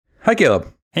Hi,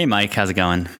 Caleb. Hey, Mike. How's it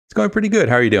going? It's going pretty good.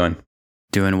 How are you doing?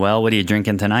 Doing well. What are you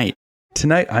drinking tonight?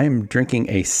 Tonight, I am drinking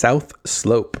a South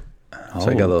Slope. So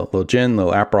I got a little gin, a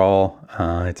little Aperol.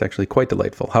 It's actually quite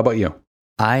delightful. How about you?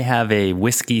 I have a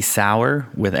whiskey sour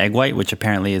with egg white, which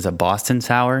apparently is a Boston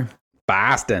sour.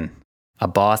 Boston. A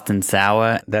Boston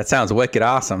sour. That sounds wicked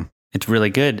awesome. It's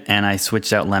really good, and I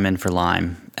switched out lemon for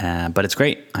lime, but it's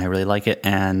great. I really like it,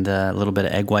 and a little bit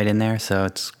of egg white in there, so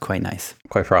it's quite nice.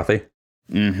 Quite frothy.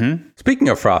 Mm-hmm. Speaking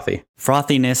of frothy.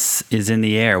 Frothiness is in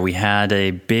the air. We had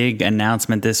a big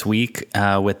announcement this week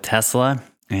with Tesla,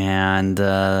 and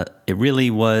it really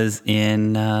was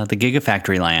in the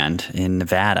Gigafactory land in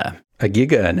Nevada. A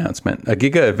Giga announcement. A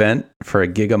Giga event for a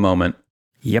Giga moment.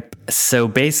 Yep. So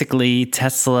basically,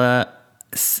 Tesla,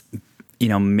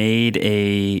 made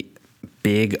a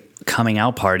big coming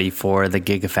out party for the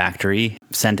Gigafactory,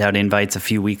 sent out invites a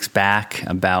few weeks back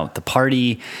about the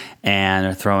party, and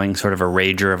are throwing sort of a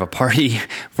rager of a party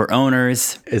for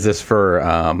owners. Is this for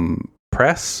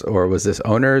press, or was this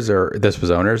owners, or this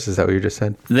was owners? Is that what you just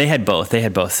said? They had both.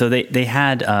 So they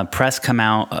had press come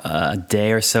out a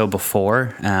day or so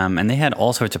before, and they had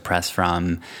all sorts of press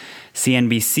from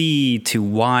CNBC to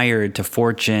Wired to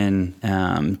Fortune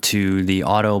to the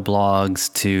auto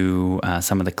blogs to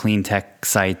some of the clean tech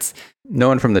sites. No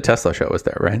one from the Tesla show was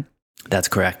there, right? That's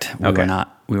correct. Okay.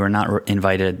 We were not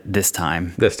invited this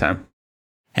time.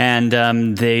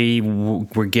 And they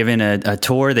were given a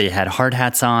tour. They had hard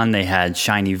hats on. They had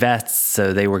shiny vests.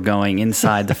 So they were going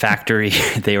inside the factory.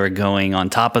 They were going on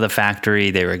top of the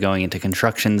factory. They were going into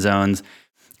construction zones.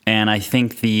 And I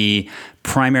think the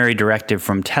primary directive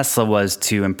from Tesla was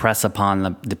to impress upon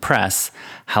the press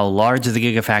how large the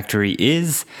Gigafactory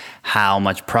is, how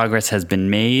much progress has been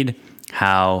made,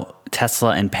 how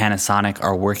Tesla and Panasonic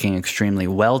are working extremely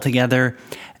well together,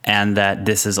 and that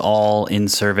this is all in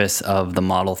service of the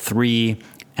Model 3,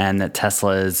 and that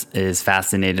Tesla is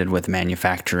fascinated with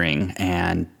manufacturing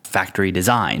and factory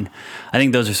design. I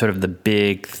think those are sort of the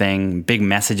big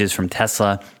messages from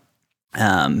Tesla.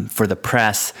 For the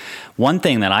press. One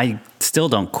thing that I still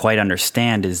don't quite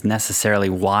understand is necessarily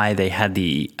why they had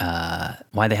the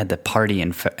party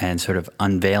and sort of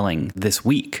unveiling this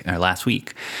week or last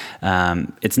week.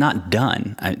 It's not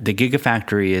done. The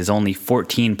Gigafactory is only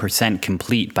 14%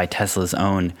 complete by Tesla's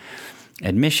own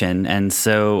admission, and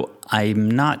so I'm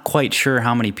not quite sure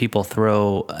how many people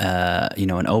throw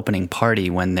an opening party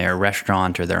when their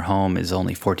restaurant or their home is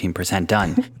only 14%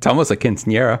 done. It's almost a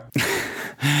quinceañera.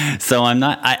 So I'm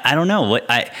not. I don't know what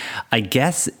I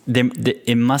guess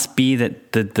it must be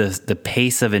that the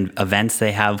pace of events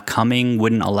they have coming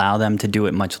wouldn't allow them to do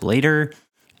it much later,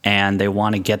 and they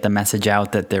want to get the message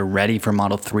out that they're ready for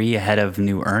Model 3 ahead of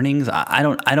new earnings. I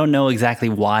don't know exactly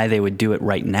why they would do it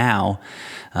right now,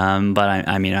 but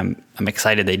I'm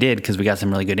excited they did because we got some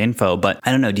really good info. But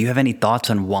I don't know. Do you have any thoughts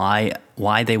on why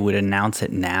they would announce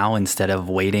it now instead of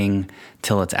waiting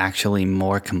till it's actually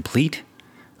more complete?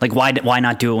 Like, why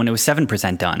not do it when it was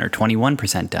 7% done or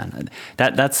 21% done?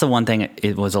 That's the one thing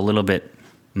it was a little bit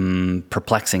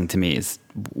perplexing to me, is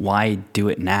why do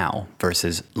it now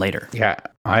versus later? Yeah,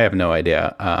 I have no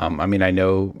idea. I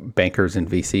know bankers and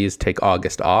VCs take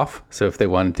August off. So if they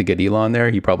wanted to get Elon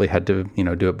there, he probably had to,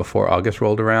 do it before August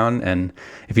rolled around. And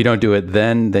if you don't do it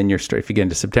then if you get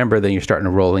into September, then you're starting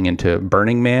to rolling into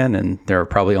Burning Man. And there are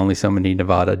probably only so many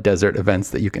Nevada desert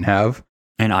events that you can have.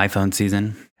 And iPhone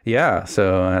season. Yeah,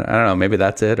 so I don't know, maybe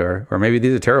that's it, or maybe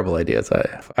these are terrible ideas.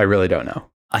 I really don't know.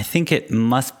 I think it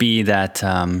must be that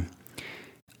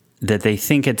that they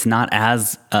think it's not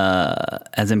as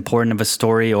important of a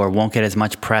story or won't get as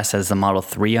much press as the Model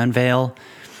 3 unveil.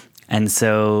 And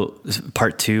so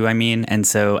part 2, and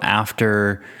so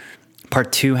after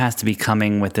part 2 has to be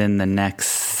coming within the next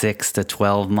 6 to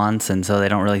 12 months. And so they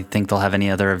don't really think they'll have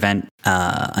any other event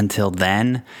until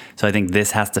then. So I think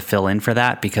this has to fill in for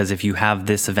that, because if you have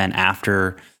this event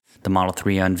after the Model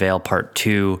 3 unveil part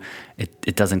 2,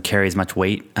 it doesn't carry as much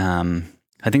weight.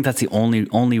 I think that's the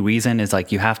only reason, is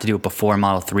like you have to do it before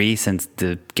Model 3, since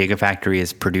the Gigafactory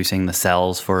is producing the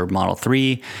cells for Model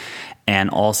 3. And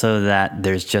also that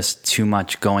there's just too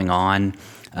much going on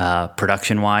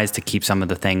production-wise to keep some of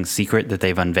the things secret that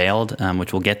they've unveiled,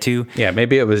 which we'll get to. Yeah,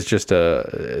 maybe it was just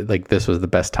this was the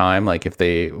best time. Like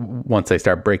once they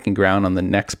start breaking ground on the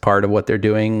next part of what they're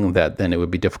doing, that then it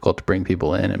would be difficult to bring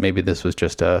people in. And maybe this was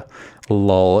just a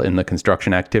lull in the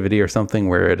construction activity or something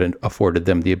where it afforded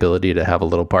them the ability to have a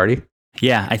little party.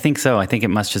 Yeah, I think so. I think it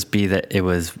must just be that it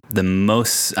was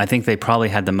I think they probably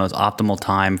had the most optimal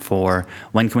time for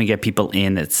when can we get people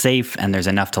in that's safe and there's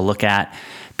enough to look at.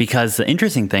 Because the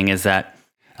interesting thing is that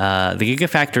the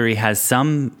Gigafactory has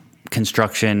some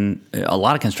construction, a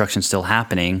lot of construction still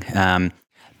happening,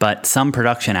 but some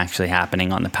production actually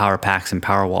happening on the power packs and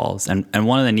power walls. And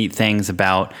one of the neat things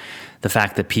about the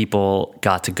fact that people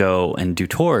got to go and do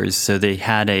tours, so they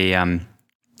had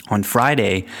on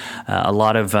Friday, a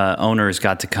lot of owners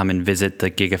got to come and visit the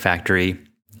Gigafactory,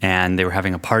 and they were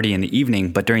having a party in the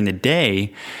evening. But during the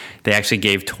day, they actually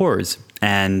gave tours,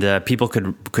 and people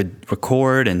could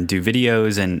record and do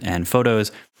videos and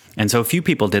photos. And so a few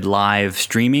people did live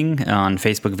streaming on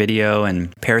Facebook video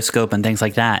and Periscope and things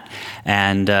like that.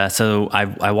 And so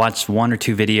I watched one or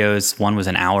two videos. One was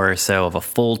an hour or so of a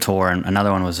full tour, and another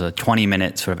one was a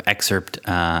 20-minute sort of excerpt,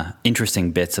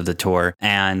 interesting bits of the tour.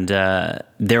 And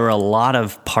there were a lot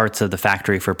of parts of the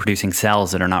factory for producing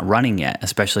cells that are not running yet,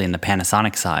 especially in the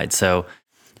Panasonic side. So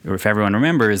if everyone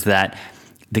remembers that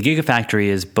the Gigafactory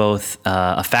is both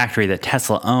a factory that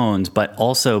Tesla owns, but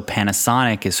also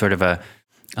Panasonic is sort of a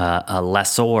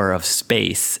lessor of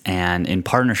space and in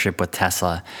partnership with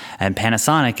Tesla. And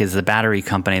Panasonic is the battery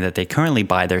company that they currently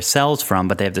buy their cells from,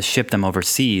 but they have to ship them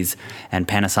overseas, and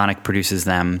Panasonic produces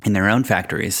them in their own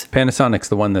factories. Panasonic's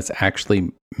the one that's actually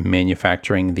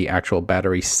manufacturing the actual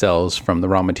battery cells from the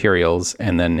raw materials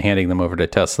and then handing them over to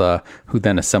Tesla, who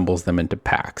then assembles them into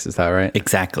packs. Is that right?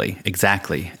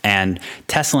 Exactly. And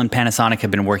Tesla and Panasonic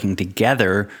have been working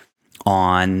together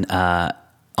on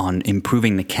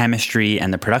improving the chemistry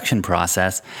and the production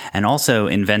process, and also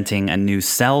inventing a new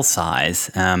cell size.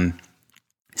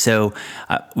 So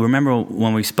remember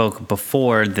when we spoke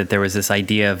before that there was this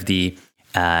idea of the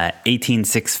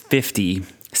 18650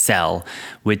 cell,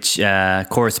 which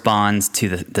corresponds to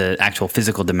the actual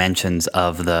physical dimensions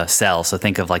of the cell. So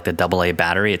think of like the AA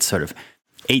battery. It's sort of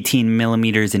 18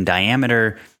 millimeters in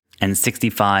diameter and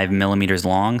 65 millimeters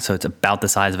long. So it's about the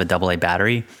size of a AA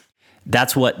battery.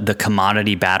 That's what the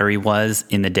commodity battery was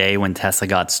in the day when Tesla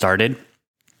got started,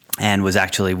 and was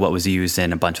actually what was used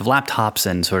in a bunch of laptops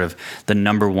and sort of the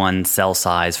number one cell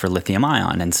size for lithium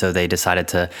ion. And so they decided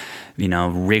to,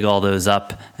 rig all those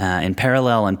up in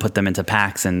parallel and put them into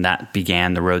packs, and that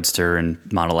began the Roadster and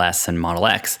Model S and Model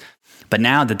X. But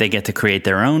now that they get to create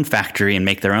their own factory and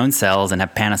make their own cells and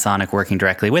have Panasonic working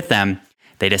directly with them,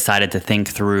 they decided to think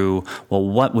through, well,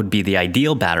 what would be the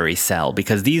ideal battery cell?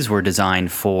 Because these were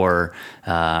designed for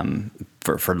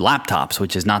laptops,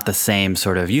 which is not the same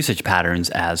sort of usage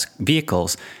patterns as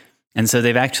vehicles. And so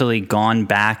they've actually gone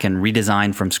back and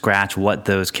redesigned from scratch what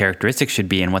those characteristics should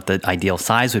be and what the ideal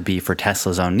size would be for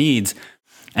Tesla's own needs.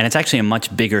 And it's actually a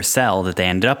much bigger cell that they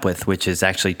ended up with, which is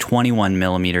actually 21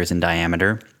 millimeters in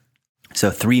diameter. So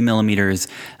 3 millimeters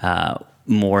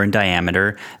more in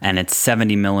diameter, and it's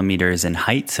 70 millimeters in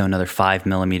height, so another 5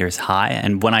 millimeters high.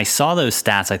 And when I saw those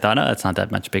stats, I thought, oh, that's not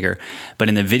that much bigger. But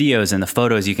in the videos and the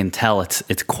photos, you can tell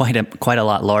it's quite a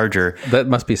lot larger. That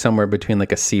must be somewhere between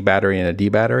like a C battery and a D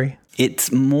battery.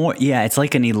 It's more, yeah. It's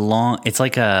like it's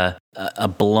like a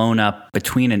blown up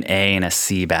between an A and a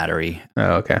C battery.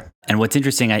 Oh, okay. And what's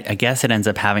interesting, I guess it ends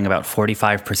up having about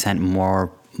 45%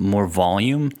 more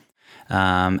volume.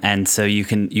 And so you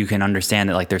can understand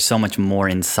that like there's so much more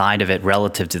inside of it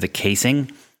relative to the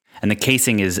casing, and the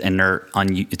casing is inert,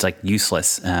 it's like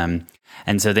useless. And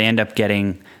so they end up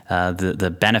getting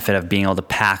the benefit of being able to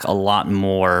pack a lot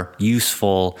more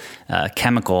useful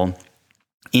chemical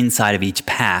inside of each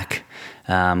pack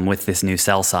with this new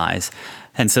cell size.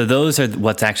 And so those are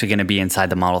what's actually going to be inside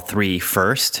the Model 3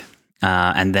 first,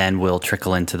 and then will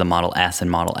trickle into the Model S and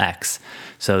Model X.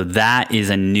 So that is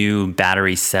a new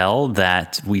battery cell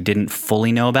that we didn't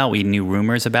fully know about. We knew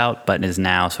rumors about, but is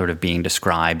now sort of being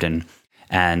described and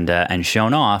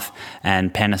shown off.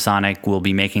 And Panasonic will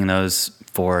be making those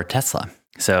for Tesla.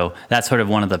 So that's sort of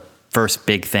one of the first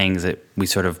big things that we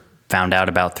sort of found out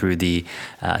about through the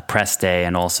press day,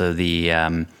 and also the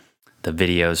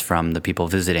videos from the people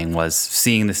visiting, was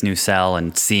seeing this new cell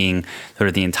and seeing sort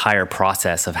of the entire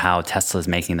process of how Tesla is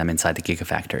making them inside the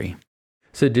Gigafactory.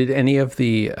 So did any of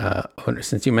the owners,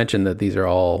 since you mentioned that these are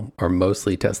all or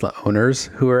mostly Tesla owners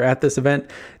who are at this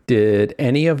event, did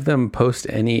any of them post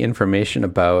any information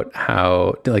about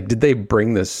how, like, did they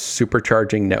bring the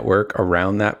supercharging network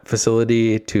around that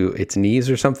facility to its knees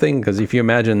or something? Because if you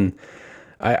imagine,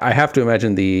 I have to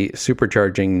imagine the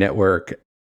supercharging network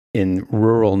in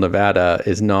rural Nevada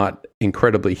is not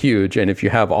incredibly huge. And if you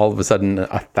have all of a sudden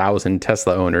 1,000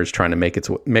 Tesla owners trying to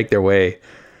make their way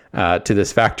to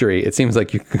this factory, it seems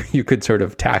like you could sort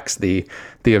of tax the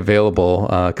available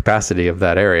capacity of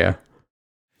that area.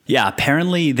 Yeah,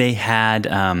 apparently they have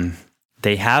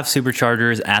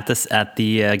superchargers at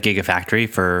the Gigafactory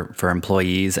for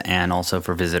employees and also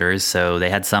for visitors. So they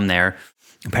had some there.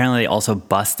 Apparently, they also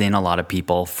bussed in a lot of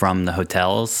people from the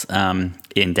hotels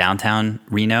in downtown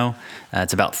Reno.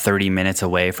 It's about 30 minutes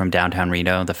away from downtown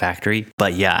Reno, the factory.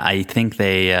 But yeah, I think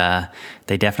they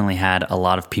definitely had a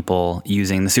lot of people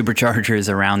using the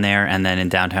superchargers around there, and then in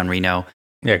downtown Reno.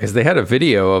 Yeah, because they had a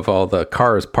video of all the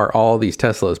cars, all these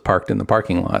Teslas parked in the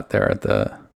parking lot there at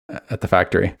the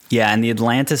factory. Yeah, and the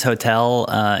Atlantis Hotel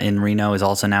in Reno is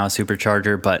also now a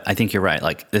supercharger, but I think you're right.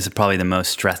 Like, this is probably the most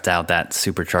stressed out that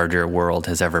supercharger world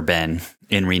has ever been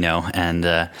in Reno, and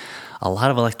a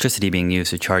lot of electricity being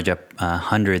used to charge up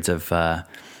hundreds of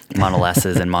Model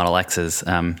S's and Model X's.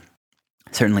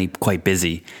 Certainly quite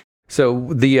busy. So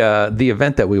the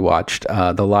event that we watched,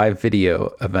 the live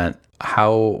video event,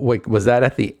 was that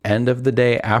at the end of the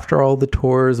day after all the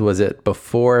tours? Was it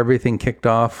before everything kicked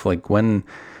off? Like, when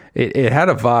it had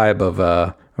a vibe of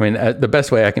the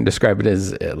best way I can describe it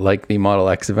is like the Model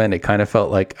X event. It kind of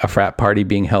felt like a frat party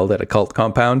being held at a cult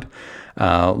compound.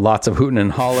 Lots of hooting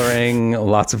and hollering,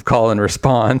 lots of call and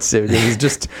response.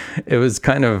 It was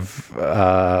kind of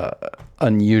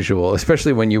unusual,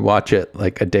 especially when you watch it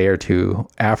like a day or two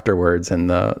afterwards and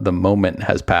the moment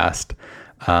has passed.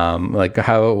 Like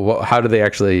how do they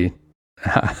actually,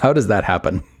 how does that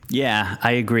happen? Yeah,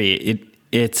 I agree.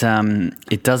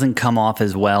 It doesn't come off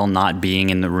as well not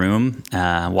being in the room,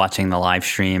 watching the live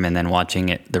stream and then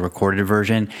watching the recorded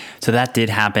version. So that did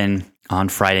happen on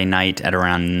Friday night at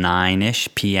around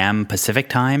 9-ish p.m. Pacific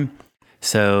time.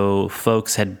 So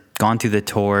folks had gone through the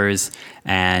tours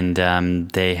and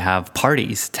they have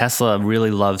parties. Tesla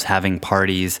really loves having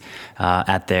parties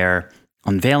at their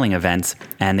unveiling events,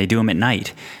 and they do them at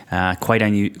night.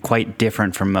 Quite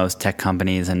different from most tech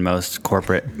companies and most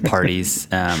corporate parties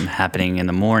happening in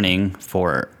the morning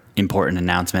for important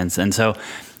announcements. And so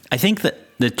I think that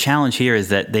the challenge here is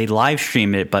that they live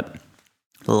streamed it, but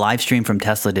the live stream from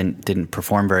Tesla didn't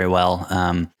perform very well,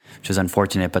 which was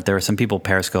unfortunate. But there were some people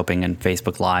periscoping and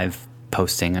Facebook Live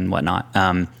posting and whatnot.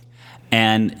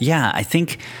 And yeah, I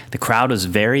think the crowd was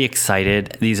very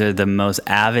excited. These are the most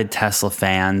avid Tesla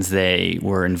fans. They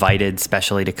were invited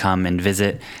specially to come and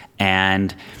visit.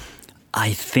 And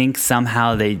I think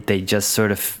somehow they just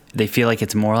sort of, they feel like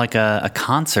it's more like a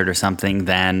concert or something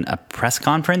than a press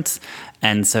conference.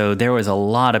 And so there was a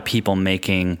lot of people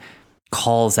making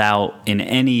calls out in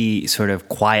any sort of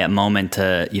quiet moment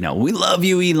to, we love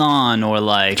you, Elon, or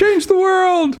like, change the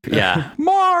world. Yeah.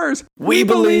 Mars. We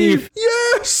believe.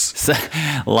 Yes. So,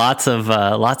 lots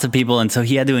of people. And so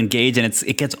he had to engage, and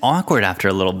it gets awkward after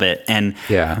a little bit. And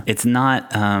yeah, it's not,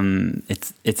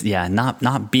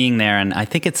 not being there. And I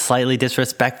think it's slightly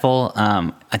disrespectful.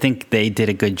 I think they did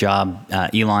a good job.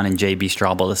 Elon and JB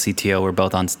Straubel, the CTO, were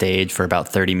both on stage for about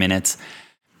 30 minutes.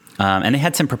 And they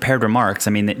had some prepared remarks.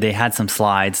 I mean, they had some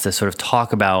slides to sort of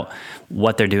talk about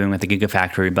what they're doing with the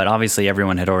Gigafactory, but obviously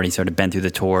everyone had already sort of been through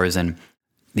the tours, and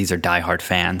these are diehard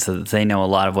fans, so they know a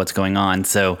lot of what's going on.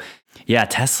 So yeah,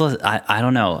 Tesla, I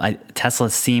don't know. Tesla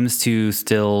seems to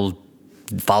still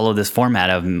follow this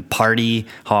format of party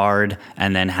hard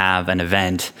and then have an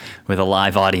event with a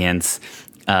live audience.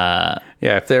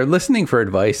 Yeah, if they're listening for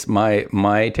advice, my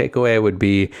takeaway would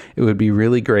be it would be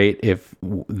really great if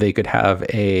they could have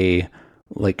a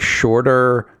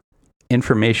shorter,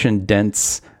 information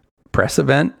dense press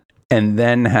event and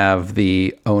then have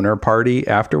the owner party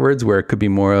afterwards, where it could be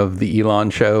more of the Elon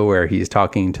show where he's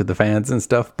talking to the fans and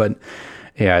stuff. But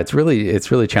yeah, it's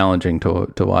really challenging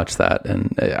to watch that.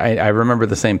 And I remember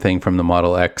the same thing from the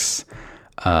Model X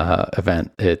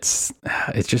event. It's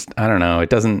just, I don't know. It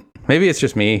doesn't. Maybe it's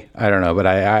just me. I don't know, but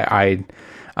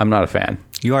I'm not a fan.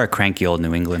 You are a cranky old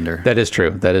New Englander. That is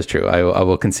true. I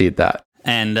will concede that.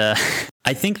 And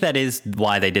I think that is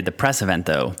why they did the press event,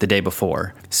 though, the day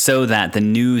before, so that the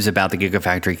news about the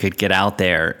Gigafactory could get out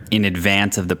there in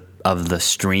advance of the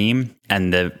stream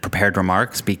and the prepared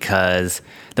remarks, because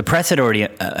the press had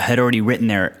already written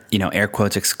their, air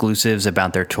quotes, exclusives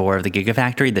about their tour of the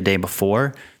Gigafactory the day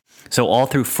before. So all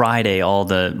through Friday, all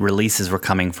the releases were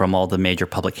coming from all the major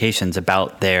publications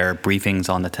about their briefings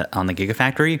on the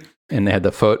Gigafactory. And they had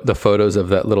the photos of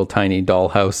that little tiny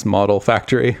dollhouse model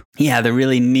factory. Yeah, the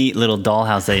really neat little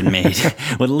dollhouse they had made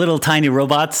with little tiny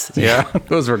robots. Yeah,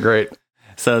 those were great.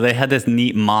 So they had this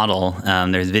neat model.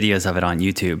 There's videos of it on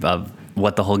YouTube of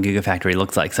what the whole Gigafactory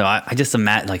looks like. So I just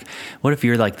imagine, what if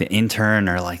you're the intern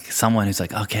or someone who's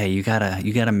okay, you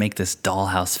gotta make this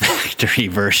dollhouse factory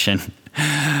version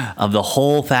of the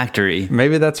whole factory.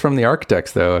 Maybe that's from the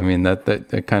architects, though. I mean,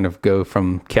 that kind of go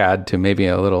from CAD to maybe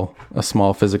a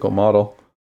small physical model.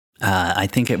 I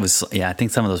think it was. Yeah, I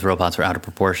think some of those robots were out of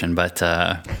proportion, but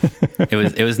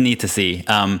it was neat to see.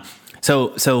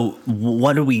 So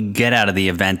what do we get out of the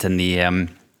event and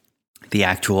the the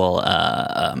actual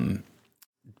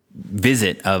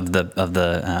visit of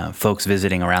the folks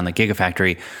visiting around the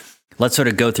Gigafactory, let's sort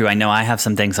of go through. I know I have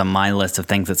some things on my list of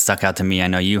things that stuck out to me. I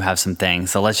know you have some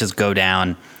things. So let's just go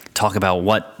down, talk about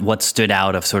what stood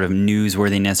out of sort of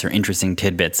newsworthiness or interesting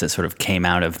tidbits that sort of came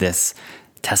out of this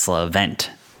Tesla event.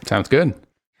 Sounds good.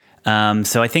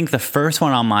 So I think the first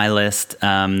one on my list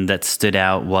that stood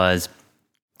out was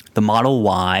the Model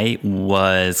Y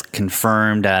was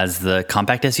confirmed as the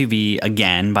compact SUV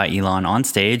again by Elon on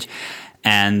stage,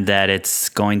 and that it's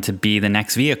going to be the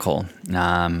next vehicle.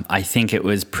 I think it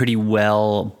was pretty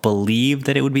well believed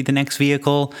that it would be the next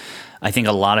vehicle. I think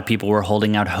a lot of people were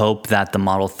holding out hope that the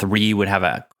Model 3 would have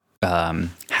a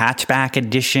hatchback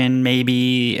edition,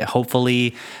 maybe,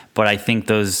 hopefully. But I think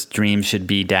those dreams should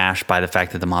be dashed by the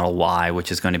fact that the Model Y,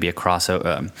 which is going to be a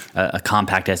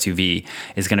compact SUV,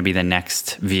 is going to be the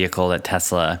next vehicle that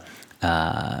Tesla,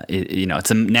 it's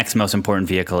the next most important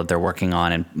vehicle that they're working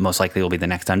on, and most likely will be the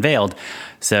next unveiled.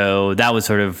 So that was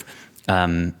sort of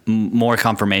more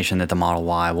confirmation that the Model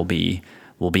Y will be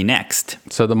next.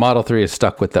 So the Model 3 is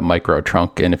stuck with the micro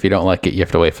trunk, and if you don't like it, you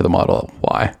have to wait for the Model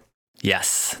Y.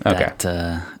 Yes. Okay.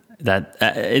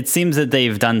 It seems that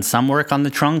they've done some work on the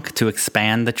trunk to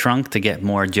expand the trunk to get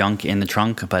more junk in the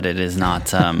trunk, but it is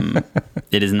not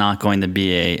it is not going to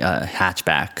be a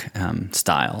hatchback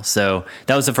style. So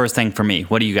that was the first thing for me.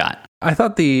 What do you got? I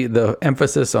thought the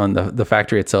emphasis on the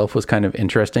factory itself was kind of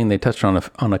interesting. They touched on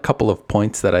a couple of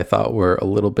points that I thought were a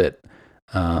little bit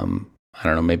I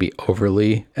don't know, maybe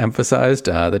overly emphasized.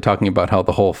 They're talking about how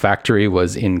the whole factory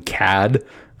was in CAD.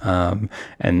 And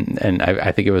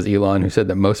I think it was Elon who said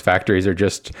that most factories are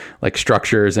just like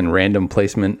structures and random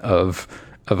placement of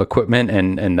equipment.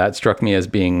 And that struck me as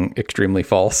being extremely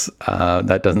false.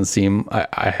 That doesn't seem,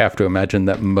 I have to imagine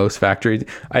that most factories,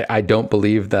 I don't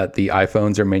believe that the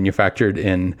iPhones are manufactured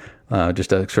in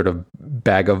just a sort of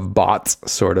bag of bots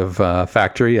sort of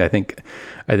factory. I think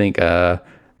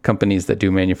companies that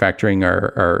do manufacturing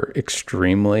are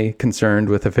extremely concerned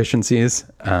with efficiencies,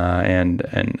 and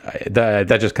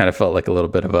that just kind of felt like a little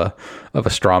bit of a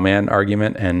straw man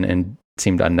argument and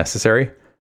seemed unnecessary.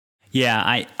 Yeah,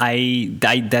 I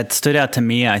that stood out to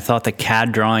me. I thought the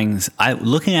CAD drawings,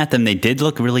 looking at them, they did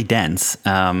look really dense.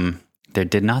 There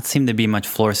did not seem to be much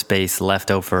floor space left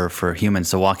over for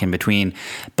humans to walk in between.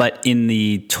 But in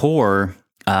the tour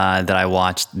that I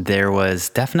watched, there was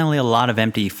definitely a lot of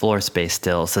empty floor space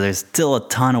still. So there's still a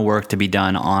ton of work to be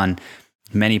done on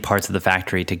many parts of the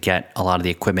factory to get a lot of the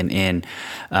equipment in.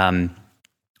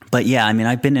 But yeah, I mean,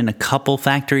 I've been in a couple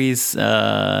factories,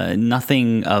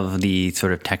 nothing of the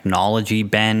sort of technology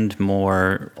bend,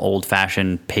 more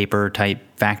old-fashioned paper type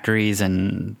factories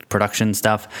and production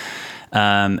stuff.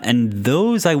 And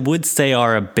those I would say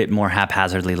are a bit more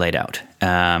haphazardly laid out.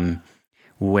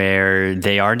 Where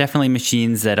they are definitely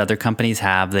machines that other companies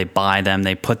have. They buy them,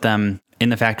 they put them in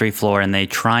the factory floor, and they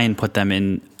try and put them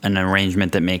in an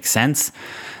arrangement that makes sense.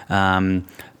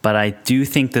 But I do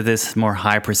think that this more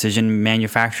high precision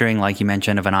manufacturing, like you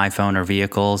mentioned, of an iPhone or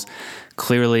vehicles,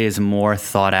 clearly is more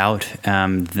thought out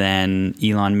than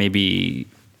Elon maybe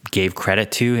gave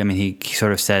credit to. I mean, he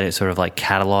sort of said it's sort of like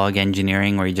catalog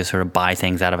engineering, where you just sort of buy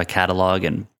things out of a catalog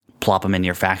and plop them in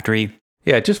your factory.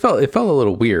 Yeah, it felt a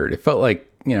little weird. It felt like,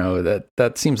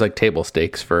 that seems like table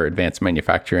stakes for advanced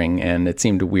manufacturing, and it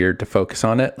seemed weird to focus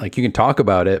on it. Like, you can talk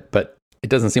about it, but it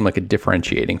doesn't seem like a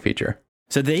differentiating feature.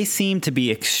 So they seem to be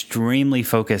extremely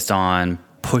focused on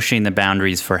pushing the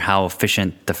boundaries for how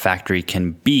efficient the factory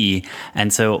can be.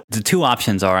 And so the two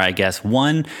options are, I guess,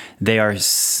 one, they are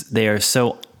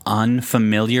so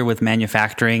unfamiliar with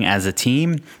manufacturing as a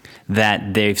team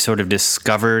that they've sort of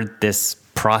discovered this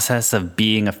process of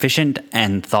being efficient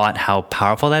and thought how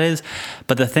powerful that is.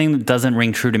 But the thing that doesn't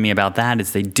ring true to me about that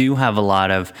is they do have a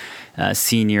lot of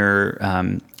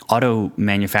senior auto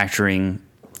manufacturing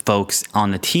folks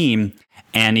on the team.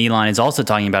 And Elon is also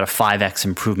talking about a 5x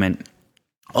improvement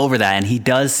over that. And he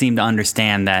does seem to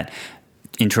understand that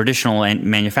in traditional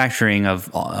manufacturing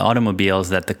of automobiles,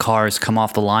 that the cars come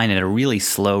off the line at a really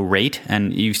slow rate.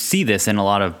 And you see this in a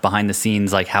lot of behind the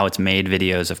scenes, like how it's made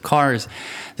videos of cars,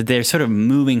 that they're sort of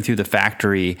moving through the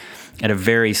factory at a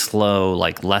very slow,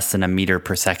 like less than a meter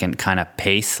per second kind of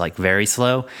pace, like very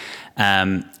slow.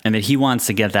 And that he wants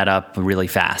to get that up really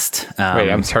fast. Wait,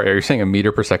 I'm sorry. Are you saying a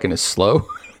meter per second is slow?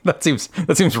 That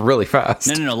seems really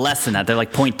fast. No, less than that. They're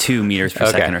like 0.2 meters per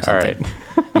second or something.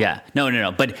 All right. Yeah.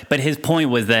 No. But his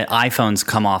point was that iPhones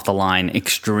come off the line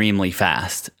extremely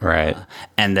fast. Right.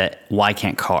 And that why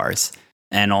can't cars?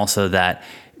 And also that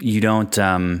you don't,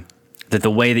 that the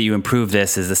way that you improve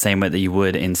this is the same way that you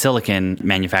would in silicon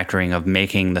manufacturing, of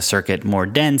making the circuit more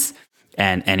dense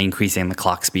and increasing the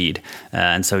clock speed.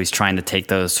 And so he's trying to take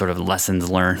those sort of lessons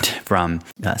learned from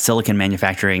silicon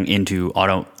manufacturing into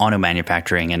auto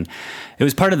manufacturing. And it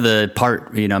was part of the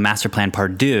master plan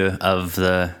part 2 of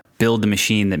the build the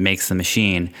machine that makes the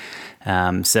machine.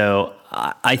 So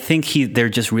I think they're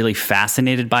just really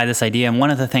fascinated by this idea. And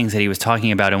one of the things that he was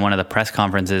talking about in one of the press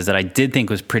conferences that I did think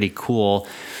was pretty cool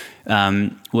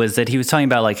was that he was talking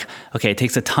about, like, okay, it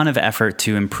takes a ton of effort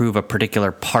to improve a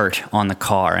particular part on the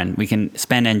car, and we can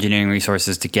spend engineering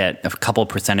resources to get a couple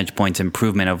percentage points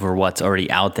improvement over what's already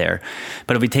out there.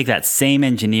 But if we take that same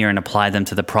engineer and apply them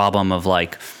to the problem of,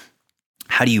 like,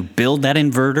 how do you build that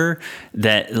inverter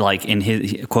that, like, in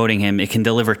his quoting him, it can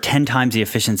deliver 10 times the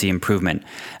efficiency improvement.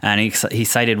 And he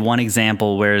cited one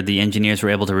example where the engineers were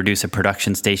able to reduce a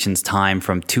production station's time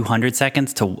from 200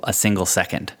 seconds to a single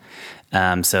second.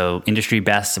 So industry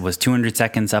best was 200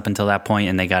 seconds up until that point,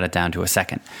 and they got it down to a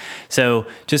second. So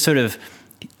just sort of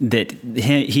that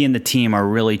he and the team are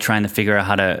really trying to figure out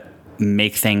how to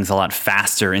make things a lot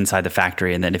faster inside the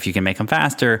factory, and that if you can make them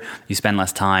faster, you spend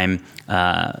less time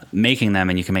making them,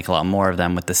 and you can make a lot more of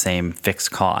them with the same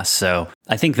fixed cost. So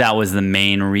I think that was the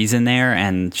main reason there,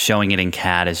 and showing it in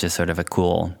CAD is just sort of a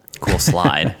cool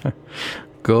slide.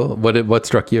 Cool. What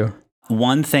struck you?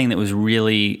 One thing that was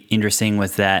really interesting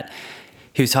was that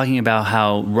he was talking about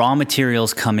how raw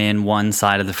materials come in one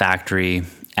side of the factory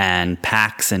and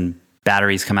packs and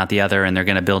batteries come out the other, and they're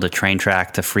going to build a train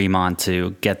track to Fremont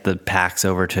to get the packs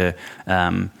over to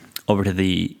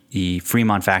the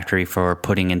Fremont factory for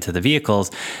putting into the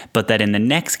vehicles. But that in the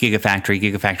next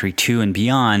Gigafactory 2 and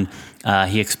beyond,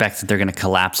 he expects that they're going to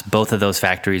collapse both of those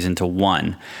factories into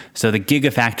one. So the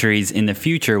Gigafactories in the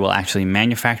future will actually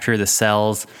manufacture the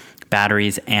cells,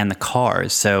 batteries, and the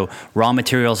cars. So raw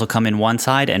materials will come in one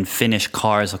side and finished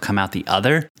cars will come out the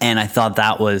other. And I thought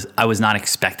I was not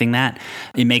expecting that.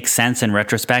 It makes sense in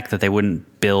retrospect that they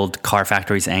wouldn't build car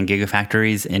factories and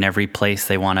gigafactories in every place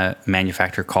they want to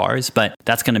manufacture cars, but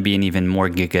that's going to be an even more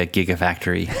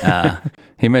gigafactory.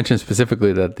 He mentioned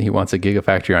specifically that he wants a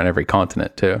gigafactory on every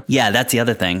continent too. Yeah, that's the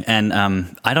other thing. And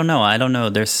I don't know.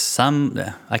 There's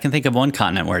I can think of one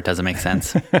continent where it doesn't make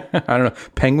sense. I don't know.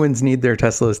 Penguins need their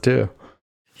Teslas too.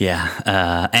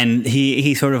 Yeah. And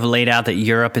he sort of laid out that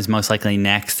Europe is most likely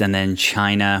next, and then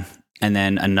China, and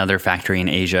then another factory in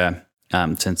Asia,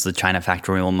 since the China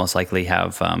factory will most likely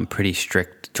have pretty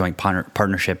strict joint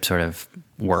partnership sort of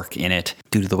work in it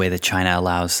due to the way that China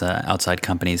allows outside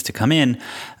companies to come in.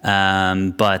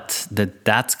 But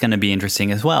that's going to be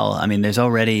interesting as well. I mean, there's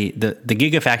already the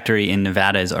Gigafactory in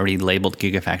Nevada is already labeled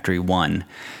Gigafactory 1.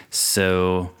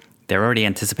 So they're already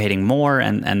anticipating more,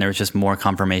 and there's just more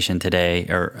confirmation today,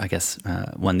 or I guess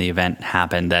when the event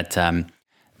happened, that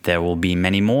there will be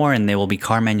many more, and they will be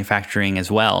car manufacturing as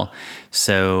well.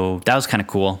 So that was kind of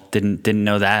cool. Didn't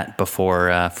know that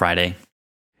before Friday.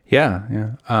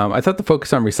 Yeah. I thought the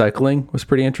focus on recycling was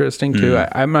pretty interesting too.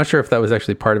 I'm not sure if that was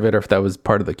actually part of it or if that was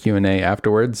part of the Q&A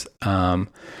afterwards.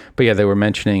 But yeah, they were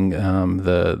mentioning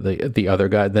the other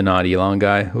guy, the not Elon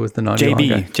guy. Who was the not Elon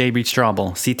guy? JB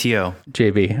Straubel, CTO.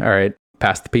 JB. All right.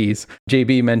 Past the P's.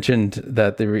 JB mentioned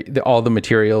that all the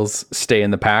materials stay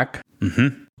in the pack.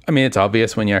 Mm-hmm. I mean, it's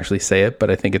obvious when you actually say it, but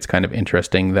I think it's kind of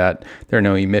interesting that there are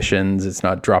no emissions. It's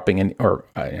not dropping any, or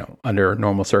under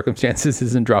normal circumstances,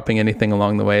 isn't dropping anything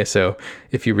along the way. So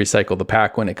if you recycle the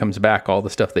pack when it comes back, all the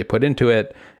stuff they put into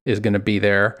it is going to be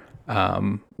there.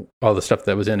 All the stuff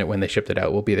that was in it when they shipped it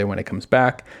out will be there when it comes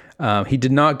back. He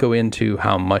did not go into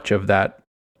how much of that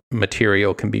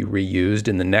material can be reused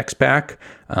in the next pack.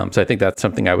 So I think that's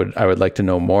something I would like to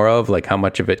know more of, like how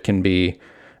much of it can be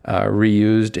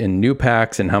reused in new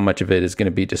packs and how much of it is going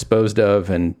to be disposed of.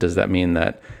 And does that mean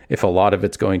that if a lot of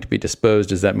it's going to be disposed,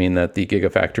 does that mean that the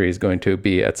Gigafactory is going to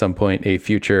be at some point a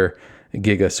future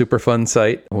Giga Superfund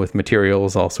site with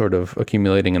materials all sort of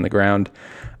accumulating in the ground?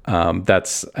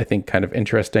 That's, I think, kind of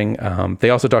interesting. They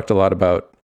also talked a lot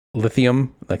about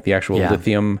lithium, like the actual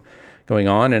lithium going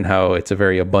on, and how it's a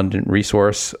very abundant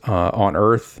resource on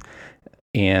Earth.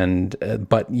 And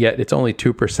but yet it's only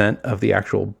 2% of the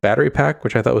actual battery pack,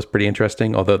 which I thought was pretty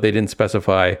interesting, although they didn't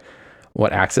specify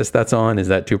what axis that's on. Is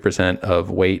that 2% of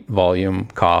weight, volume,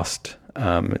 cost?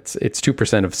 It's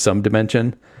 2% of some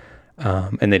dimension,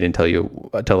 and they didn't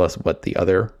tell us what the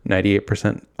other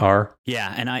 98% are.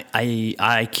 Yeah, and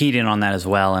I keyed in on that as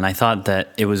well, and I thought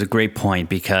that it was a great point,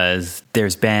 because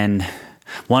there's been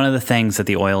one of the things that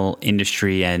the oil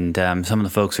industry and some of the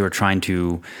folks who are trying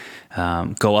to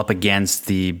go up against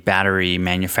the battery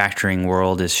manufacturing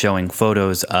world is showing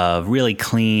photos of really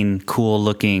clean,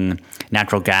 cool-looking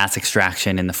natural gas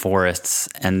extraction in the forests,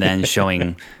 and then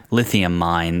showing lithium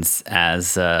mines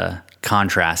as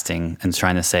contrasting and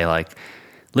trying to say like,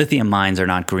 lithium mines are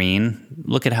not green.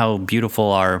 Look at how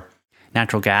beautiful our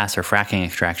natural gas or fracking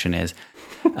extraction is.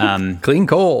 Clean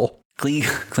coal.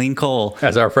 Clean coal.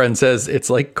 As our friend says, it's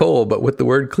like coal, but with the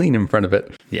word clean in front of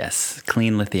it. Yes,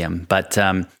 clean lithium. But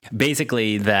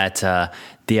basically that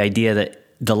the idea that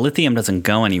the lithium doesn't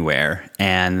go anywhere,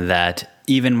 and that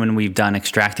even when we've done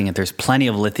extracting it, there's plenty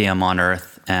of lithium on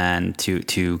Earth and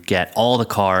to get all the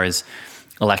cars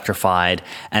electrified,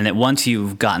 and that once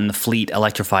you've gotten the fleet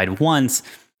electrified once,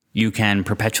 you can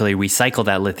perpetually recycle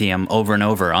that lithium over and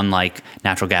over, unlike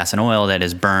natural gas and oil that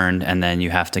is burned and then you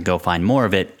have to go find more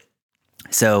of it.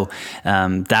 So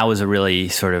that was a really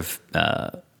sort of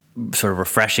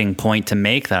refreshing point to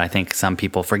make that I think some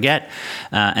people forget.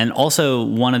 And also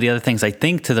one of the other things, I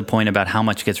think, to the point about how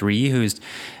much gets reused,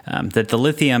 that the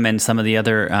lithium and some of the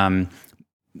other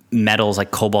metals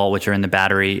like cobalt, which are in the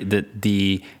battery,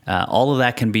 the all of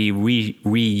that can be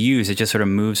reused. It just sort of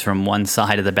moves from one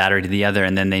side of the battery to the other,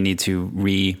 and then they need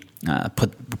to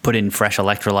put in fresh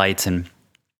electrolytes and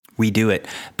redo it.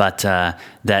 But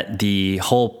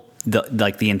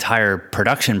that the entire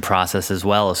production process as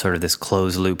well is sort of this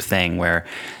closed loop thing where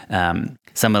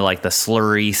some of like the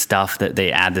slurry stuff that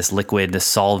they add this liquid, the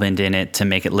solvent in it to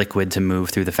make it liquid to move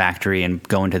through the factory and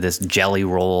go into this jelly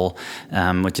roll,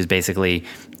 which is basically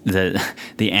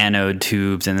the anode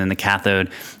tubes and then the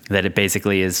cathode, that it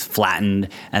basically is flattened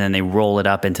and then they roll it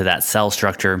up into that cell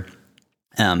structure.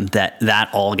 That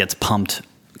all gets pumped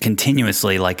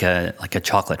continuously like a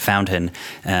chocolate fountain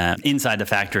inside the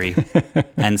factory,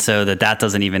 and so that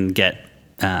doesn't even get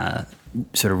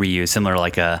sort of reused, similar to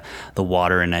like the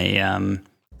water in a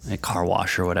car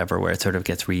wash or whatever, where it sort of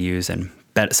gets reused. And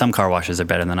some car washes are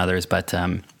better than others, but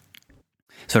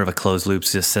sort of a closed loop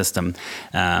system.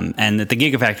 And that the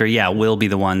Gigafactory, will be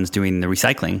the ones doing the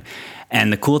recycling.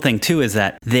 And the cool thing too is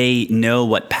that they know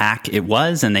what pack it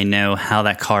was and they know how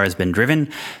that car has been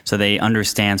driven. So they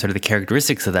understand sort of the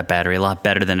characteristics of that battery a lot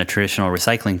better than a traditional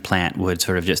recycling plant would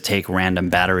sort of just take random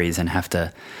batteries and have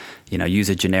to, use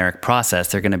a generic process.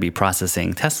 They're going to be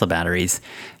processing Tesla batteries.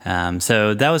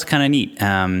 So that was kind of neat.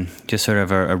 Just sort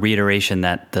of a reiteration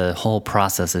that the whole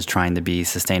process is trying to be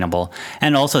sustainable.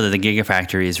 And also that the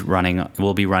Gigafactory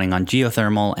will be running on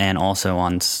geothermal and also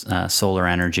on solar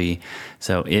energy.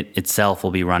 So it itself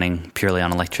will be running purely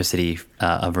on electricity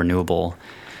of renewable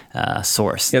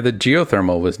source. Yeah, the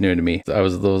geothermal was new to me. I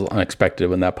was a little unexpected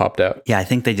when that popped out. Yeah, I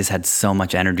think they just had so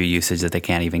much energy usage that they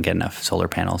can't even get enough solar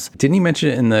panels. Didn't you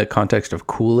mention it in the context of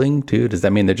cooling too? Does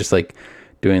that mean they're just like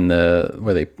doing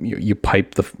where you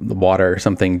pipe the water or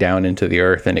something down into the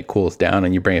earth and it cools down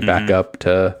and you bring it back up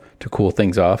to cool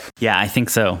things off? Yeah, I think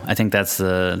so. I think that's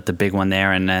the big one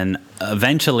there. And then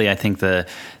eventually I think they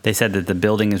said that the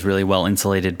building is really well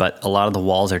insulated, but a lot of the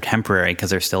walls are temporary because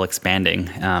they're still expanding.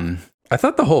 I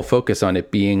thought the whole focus on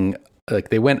it being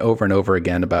like they went over and over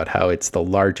again about how it's the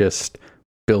largest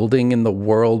building in the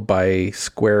world by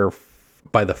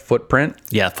the footprint.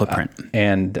 Yeah, footprint.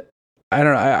 And I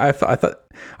don't know. I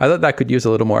thought that could use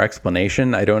a little more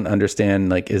explanation. I don't understand.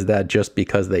 Like, is that just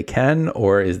because they can,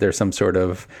 or is there some sort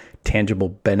of tangible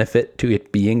benefit to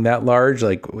it being that large?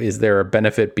 Like, is there a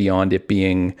benefit beyond it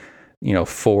being,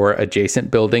 4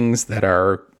 adjacent buildings that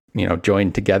are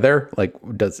joined together? Like,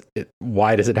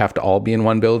 why does it have to all be in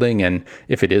one building? And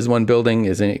if it is one building,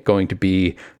 isn't it going to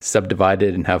be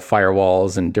subdivided and have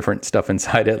firewalls and different stuff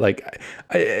inside it? Like,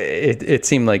 it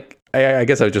seemed like, I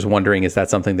guess I was just wondering, is that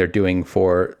something they're doing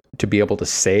to be able to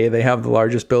say they have the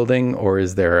largest building, or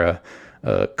is there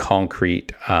a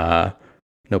concrete, no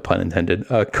pun intended,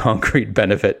 a concrete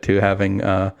benefit to having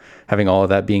all of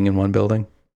that being in one building?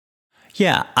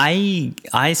 Yeah,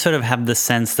 I sort of have the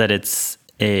sense that it's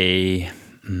to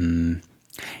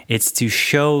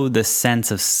show the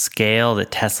sense of scale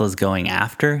that Tesla's going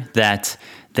after, that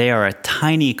they are a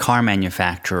tiny car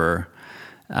manufacturer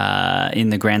in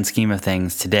the grand scheme of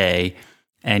things today,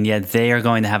 and yet they are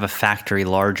going to have a factory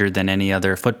larger than any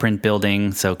other footprint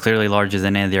building, so clearly larger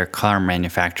than any other car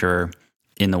manufacturer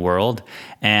in the world,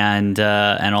 and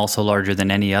also larger than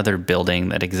any other building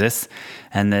that exists,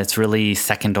 and that's really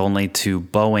second only to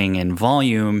Boeing in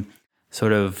volume.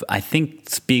 Sort of, I think,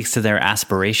 speaks to their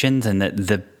aspirations, and that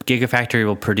the Gigafactory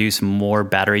will produce more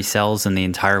battery cells than the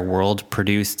entire world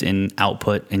produced in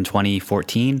output in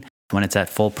 2014 when it's at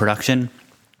full production.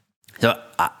 So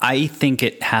I think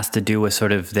it has to do with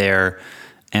sort of their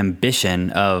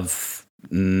ambition of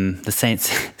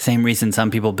the same reason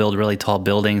some people build really tall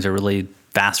buildings or really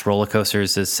fast roller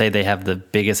coasters, to say they have the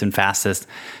biggest and fastest,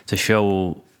 to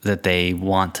show that they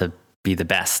want to be the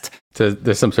best. So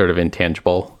there's some sort of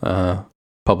intangible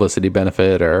publicity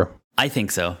benefit or I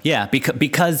think so. Yeah,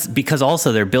 because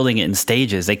also they're building it in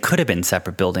stages. They could have been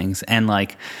separate buildings, and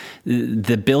like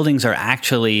the buildings are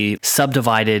actually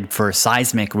subdivided for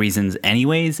seismic reasons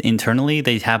anyways. Internally,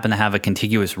 they happen to have a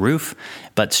contiguous roof,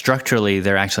 but structurally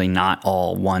they're actually not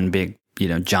all one big,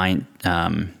 giant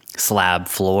slab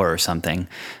floor or something.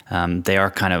 They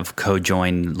are kind of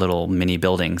co-joined little mini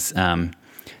buildings.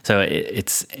 So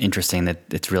it's interesting that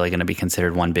it's really going to be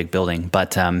considered one big building.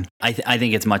 But I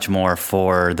think it's much more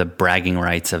for the bragging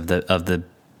rights of the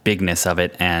bigness of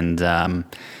it, and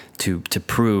to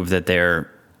prove that their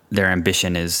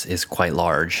ambition is quite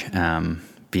large,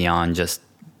 beyond just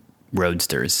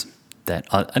roadsters. That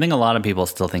I think a lot of people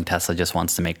still think Tesla just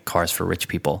wants to make cars for rich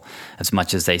people, as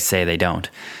much as they say they don't.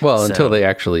 Well, until they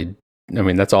actually. I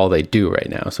mean, that's all they do right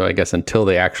now. So I guess until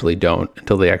they actually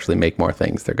make more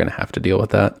things, they're going to have to deal with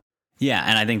that. Yeah.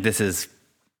 And I think this is,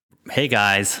 hey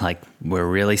guys, like, we're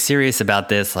really serious about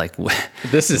this. Like,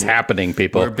 this is happening,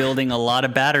 people. We're building a lot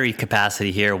of battery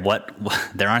capacity here.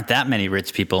 There aren't that many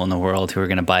rich people in the world who are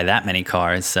going to buy that many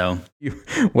cars. So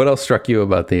what else struck you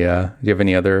about do you have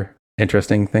any other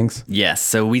interesting things? Yes.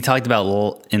 So we talked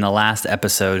about in the last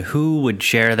episode who would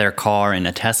share their car in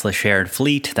a Tesla shared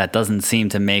fleet. That doesn't seem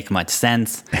to make much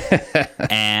sense.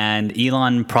 And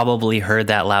Elon probably heard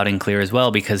that loud and clear as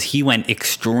well, because he went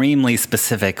extremely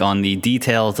specific on the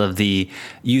details of the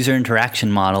user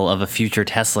interaction model of a future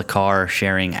Tesla car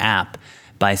sharing app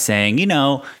by saying,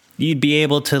 you'd be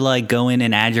able to like go in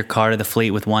and add your car to the fleet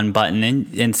with one button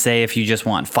and say if you just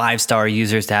want 5-star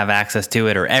users to have access to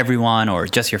it, or everyone, or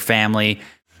just your family.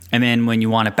 And then when you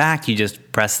want it back, you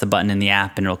just press the button in the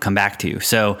app and it'll come back to you.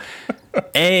 So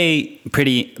pretty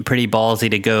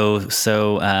ballsy to go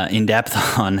so in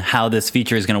depth on how this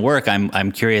feature is going to work.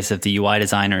 I'm curious if the UI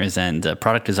designers and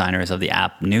product designers of the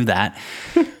app knew that.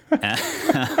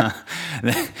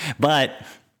 But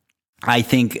I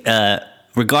think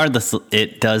regardless,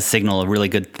 it does signal a really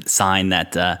good sign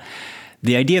that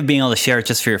the idea of being able to share it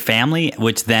just for your family,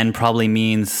 which then probably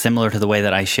means similar to the way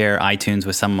that I share iTunes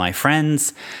with some of my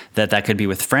friends, that could be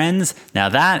with friends. Now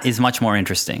that is much more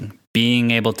interesting.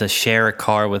 Being able to share a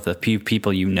car with a few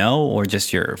people or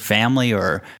just your family,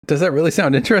 or... Does that really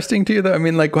sound interesting to you, though? I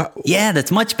mean, like... Yeah,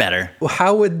 that's much better.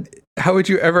 How would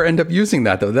you ever end up using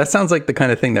that, though? That sounds like the kind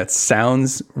of thing that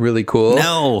sounds really cool.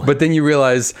 No. But then you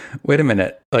realize, wait a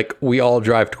minute, like, we all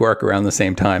drive to work around the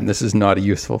same time. This is not a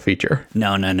useful feature.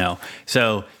 No.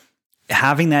 So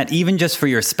having that, even just for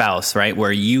your spouse, right,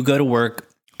 where you go to work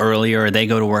earlier, they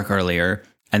go to work earlier,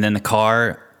 and then the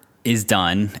car is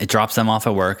done, it drops them off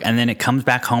at work, and then it comes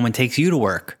back home and takes you to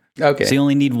work. Okay. So you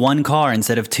only need one car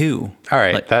instead of two. All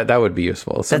right, that would be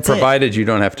useful. So provided you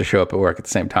don't have to show up at work at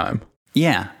the same time.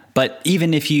 Yeah. But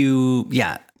even if you,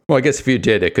 Well, I guess if you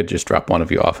did, it could just drop one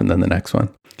of you off and then the next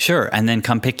one. Sure, and then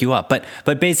come pick you up. But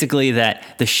basically that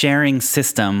the sharing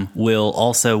system will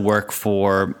also work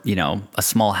for, a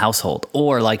small household,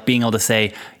 or like being able to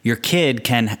say your kid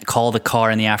can call the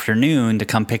car in the afternoon to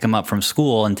come pick him up from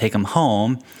school and take him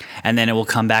home, and then it will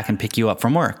come back and pick you up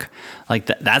from work. Like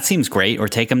that seems great. Or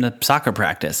take him to soccer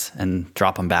practice and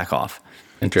drop him back off.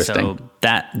 Interesting. So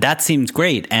that seems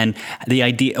great. And the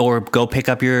idea, or go pick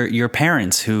up your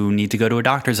parents who need to go to a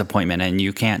doctor's appointment and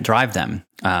you can't drive them,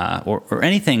 or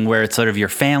anything where it's sort of your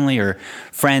family or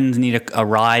friends need a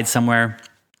ride somewhere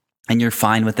and you're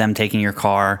fine with them taking your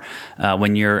car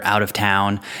when you're out of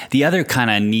town. The other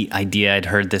kind of neat idea I'd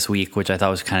heard this week, which I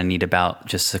thought was kind of neat about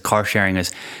just the car sharing,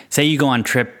 is say you go on a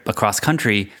trip across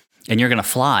country and you're going to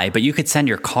fly, but you could send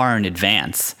your car in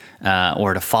advance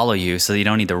or to follow you, so you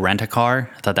don't need to rent a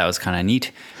car. I thought that was kind of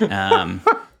neat.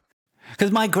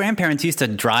 Because my grandparents used to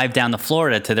drive down to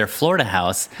Florida to their Florida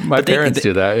house. My parents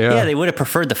do that, yeah. Yeah, they would have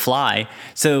preferred to fly.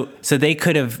 So they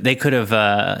could have taken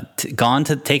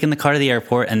the car to the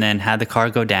airport and then had the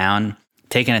car go down,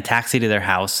 taken a taxi to their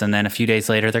house, and then a few days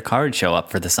later their car would show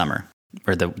up for the summer,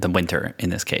 or the winter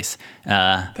in this case.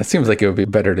 That seems like it would be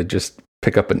better to just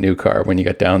pick up a new car when you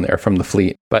get down there from the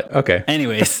fleet. But okay.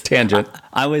 Anyways, tangent.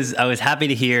 I was happy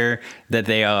to hear that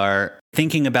they are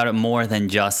thinking about it more than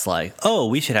just like, oh,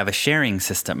 we should have a sharing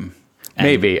system.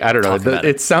 Maybe. I don't know.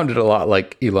 It sounded a lot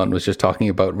like Elon was just talking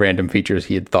about random features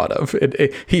he had thought of.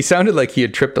 He sounded like he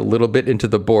had tripped a little bit into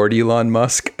the bored Elon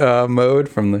Musk mode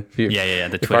from the... The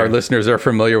Twitter. If our listeners are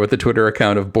familiar with the Twitter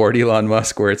account of bored Elon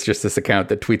Musk, where it's just this account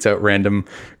that tweets out random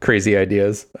crazy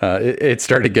ideas, it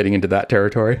started getting into that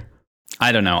territory.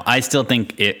 I don't know. I still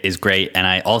think it is great. And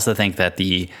I also think that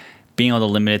being able to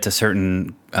limit it to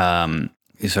certain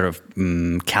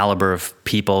caliber of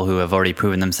people who have already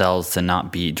proven themselves to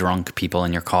not be drunk people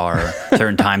in your car,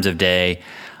 certain times of day.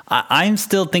 I'm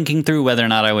still thinking through whether or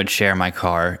not I would share my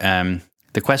car.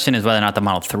 The question is whether or not the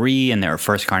Model 3 in their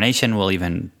first carnation will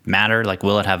even matter. Like,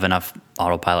 will it have enough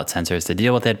autopilot sensors to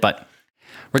deal with it? But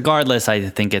regardless, I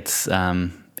think it's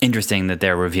interesting that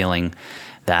they're revealing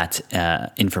that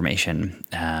information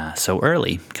so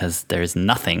early, because there's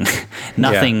nothing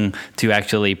to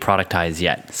actually productize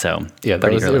yet. So yeah,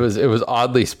 it was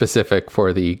oddly specific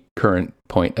for the current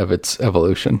point of its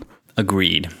evolution.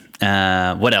 Agreed.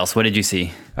 What else? What did you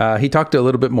see? He talked a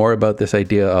little bit more about this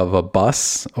idea of a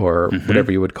bus, or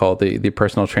whatever you would call the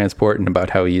personal transport, and about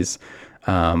how he's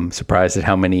surprised at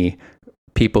how many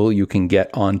people you can get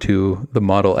onto the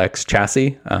Model X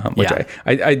chassis, which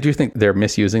I do think they're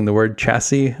misusing the word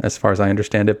chassis as far as I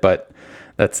understand it, but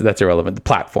that's irrelevant. The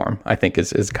platform, I think,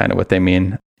 is kind of what they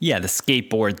mean. Yeah, the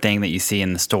skateboard thing that you see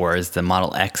in the stores, the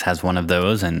Model X has one of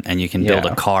those, and you can build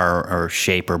a car or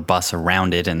shape or bus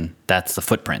around it, and that's the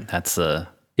footprint. That's the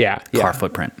car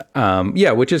footprint.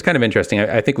 Which is kind of interesting.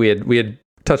 I think we had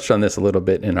touched on this a little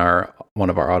bit in one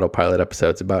of our autopilot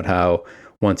episodes about how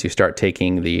once you start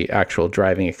taking the actual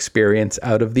driving experience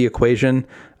out of the equation,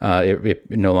 it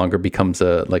no longer becomes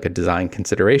a design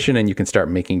consideration, and you can start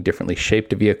making differently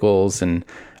shaped vehicles. And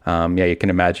you can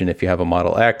imagine if you have a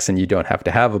Model X and you don't have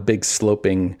to have a big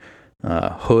sloping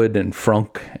hood and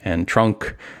frunk and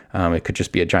trunk. It could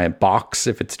just be a giant box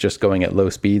if it's just going at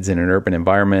low speeds in an urban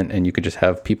environment, and you could just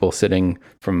have people sitting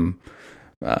from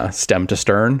stem to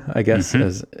stern, I guess.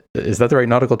 Is that the right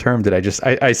nautical term? Did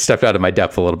I stepped out of my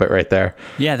depth a little bit right there?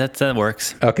 Yeah, that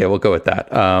works. Okay, we'll go with that.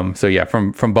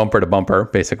 From bumper to bumper,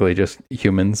 basically just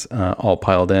humans all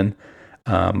piled in.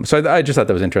 So I just thought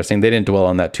that was interesting. They didn't dwell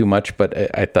on that too much,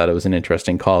 but I thought it was an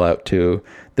interesting call out to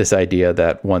this idea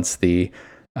that once it's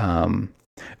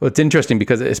interesting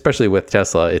because especially with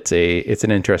Tesla, it's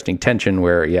an interesting tension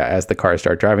where, as the cars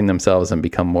start driving themselves and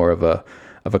become more of a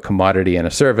commodity and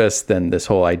a service, then this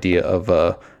whole idea of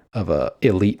a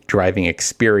elite driving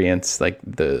experience,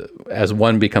 as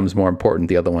one becomes more important,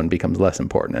 the other one becomes less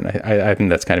important. And I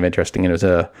think that's kind of interesting. And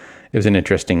it was an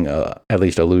interesting, at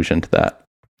least allusion to that.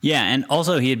 Yeah. And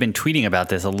also he had been tweeting about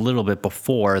this a little bit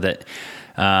before that,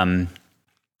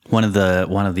 one of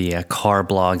the car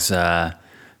blogs,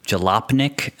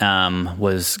 Jalopnik,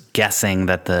 was guessing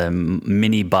that the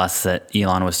mini bus that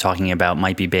Elon was talking about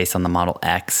might be based on the Model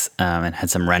X, and had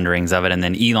some renderings of it. And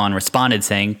then Elon responded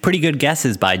saying, pretty good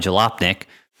guesses by Jalopnik,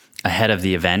 ahead of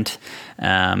the event.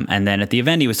 And then at the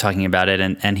event, he was talking about it.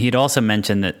 And he had also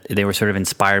mentioned that they were sort of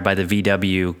inspired by the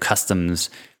VW Customs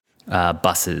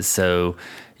buses. So,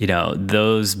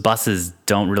 those buses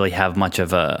don't really have much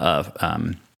of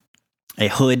a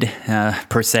hood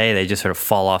per se. They just sort of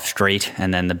fall off straight,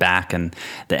 and then the back and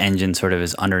the engine sort of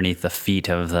is underneath the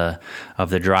feet of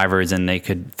the drivers, and they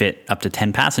could fit up to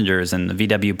 10 passengers. And the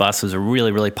VW bus was a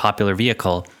really, really popular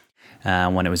vehicle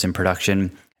when it was in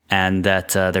production, and that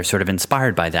they're sort of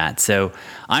inspired by that. So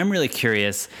I'm really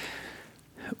curious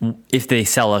if they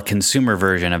sell a consumer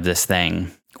version of this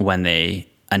thing when they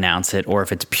announce it, or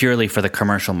if it's purely for the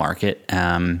commercial market.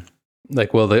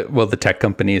 Will the tech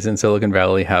companies in Silicon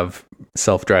Valley have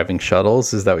self-driving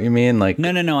shuttles? Is that what you mean?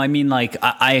 No. I mean,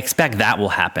 I expect that will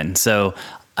happen. So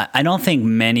I don't think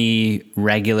many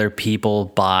regular people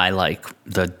buy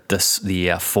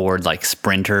the Ford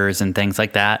Sprinters and things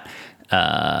like that.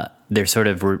 They're sort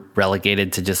of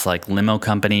relegated to just limo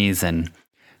companies and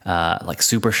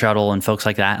Super Shuttle and folks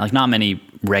like that. Not many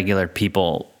regular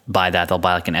people buy that. They'll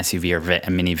buy an SUV or a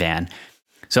minivan.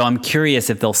 So I'm curious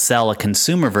if they'll sell a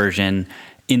consumer version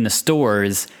in the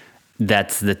stores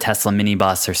that's the Tesla mini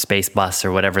bus or space bus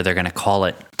or whatever they're going to call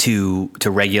it to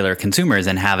regular consumers,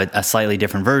 and have a slightly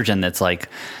different version that's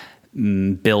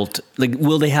built.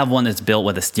 Will they have one that's built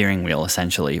with a steering wheel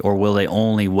essentially, or will they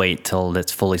only wait till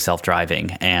it's fully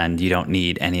self-driving and you don't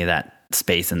need any of that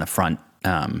space in the front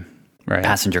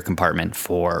passenger compartment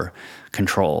for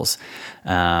controls?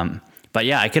 But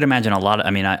yeah, I could imagine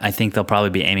I think they'll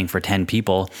probably be aiming for 10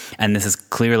 people. And this is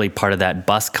clearly part of that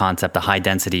bus concept, the high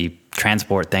density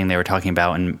transport thing they were talking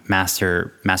about in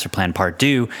Master Plan Part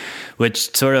 2,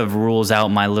 which sort of rules out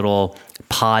my little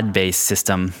pod based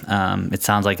system. It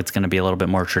sounds like it's going to be a little bit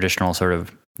more traditional sort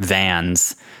of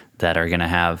vans that are going to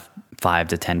have 5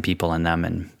 to 10 people in them.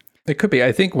 And it could be.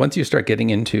 I think once you start getting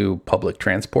into public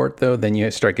transport, though, then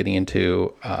you start getting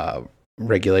into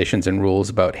regulations and rules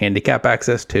about handicap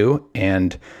access too.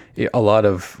 And a lot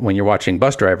of, when you're watching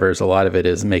bus drivers, a lot of it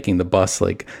is making the bus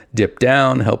dip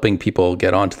down, helping people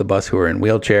get onto the bus who are in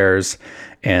wheelchairs.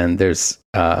 And there's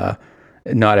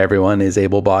not everyone is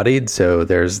able-bodied, so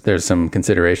there's some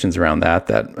considerations around that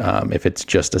if it's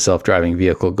just a self-driving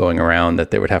vehicle going around, that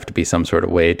there would have to be some sort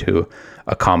of way to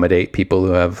accommodate people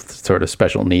who have sort of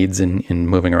special needs in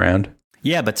moving around.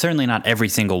 Yeah, but certainly not every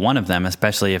single one of them,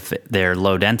 especially if they're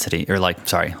low density or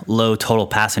low total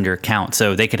passenger count.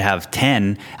 So they could have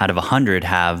 10 out of 100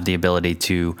 have the ability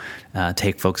to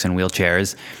take folks in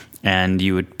wheelchairs, and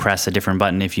you would press a different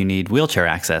button if you need wheelchair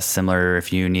access, similar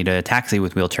if you need a taxi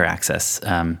with wheelchair access,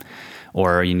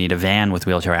 or you need a van with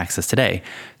wheelchair access today.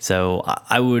 So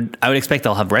I would expect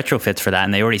they'll have retrofits for that,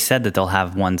 and they already said that they'll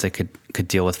have ones that could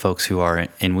deal with folks who are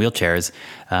in wheelchairs.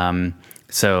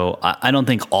 So I don't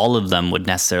think all of them would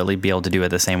necessarily be able to do it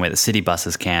the same way the city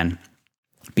buses can,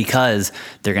 because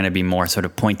they're going to be more sort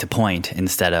of point to point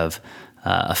instead of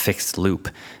a fixed loop.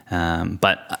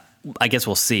 But I guess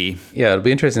we'll see. Yeah, it'll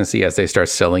be interesting to see as they start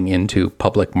selling into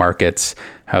public markets,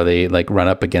 how they run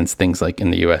up against things like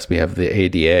in the US, we have the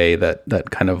ADA that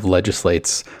kind of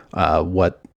legislates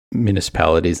what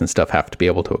municipalities and stuff have to be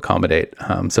able to accommodate.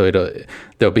 So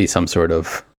there'll be some sort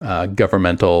of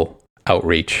governmental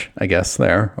outreach, I guess,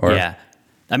 there. Yeah.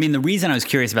 I mean, the reason I was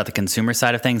curious about the consumer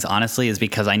side of things, honestly, is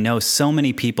because I know so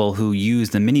many people who use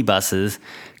the minibuses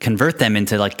convert them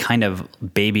into kind of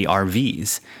baby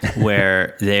RVs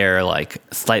where they're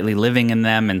slightly living in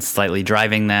them and slightly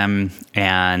driving them,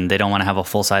 and they don't want to have a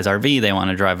full-size RV. They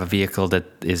want to drive a vehicle that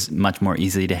is much more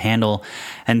easy to handle.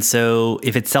 And so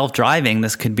if it's self-driving,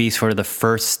 this could be sort of the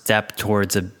first step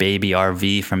towards a baby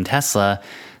RV from Tesla,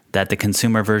 that the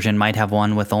consumer version might have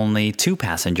one with only 2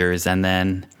 passengers and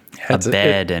then a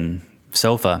bed and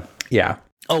sofa. Yeah.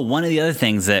 Oh, one of the other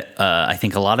things that I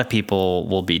think a lot of people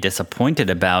will be disappointed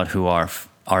about who are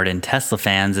ardent Tesla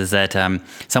fans is that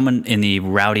someone in the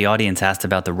rowdy audience asked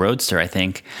about the Roadster, I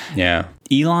think. Yeah.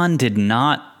 Elon did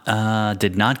not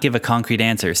give a concrete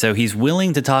answer. So he's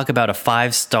willing to talk about a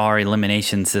 5-star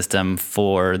elimination system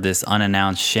for this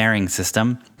unannounced sharing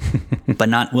system, but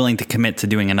not willing to commit to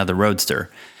doing another Roadster.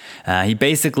 He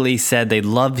basically said he'd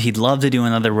love to do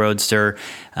another Roadster,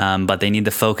 but they need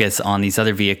to focus on these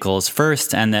other vehicles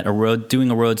first, and that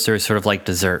doing a Roadster is sort of like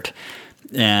dessert.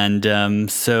 And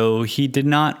so he did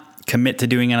not commit to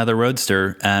doing another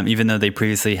Roadster, even though they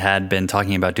previously had been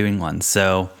talking about doing one.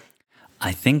 So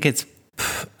I think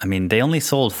they only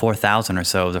sold 4,000 or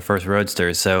so of the first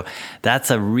Roadsters. So that's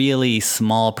a really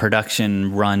small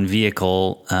production run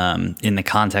vehicle in the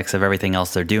context of everything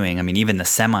else they're doing. I mean, even the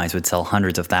semis would sell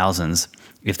hundreds of thousands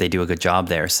if they do a good job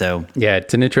there. So yeah,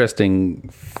 it's an interesting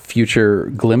future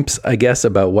glimpse, I guess,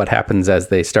 about what happens as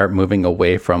they start moving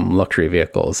away from luxury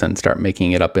vehicles and start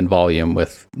making it up in volume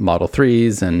with Model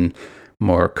 3s and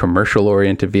more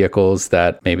commercial-oriented vehicles,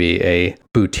 that maybe a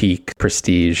boutique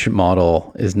prestige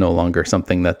model is no longer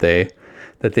something that they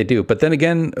do. But then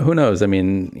again, who knows? I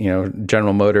mean,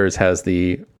 General Motors has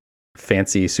the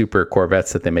fancy super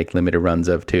Corvettes that they make limited runs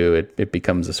of too. It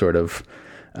becomes a sort of,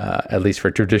 at least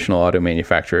for traditional auto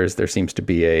manufacturers, there seems to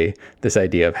be this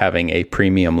idea of having a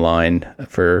premium line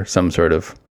for some sort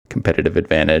of competitive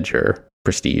advantage or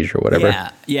prestige or whatever.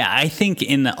 Yeah. I think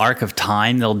in the arc of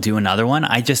time, they'll do another one.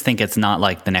 I just think it's not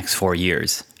like the next 4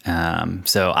 years.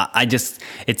 So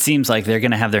it seems like they're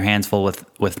going to have their hands full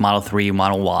with Model 3,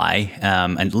 Model Y,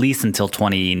 at least until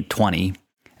 2020.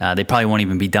 They probably won't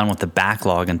even be done with the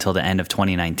backlog until the end of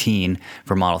 2019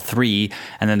 for Model 3.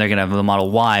 And then they're going to have the Model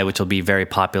Y, which will be very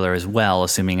popular as well,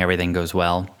 assuming everything goes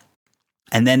well.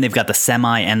 And then they've got the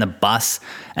semi and the bus,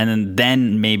 and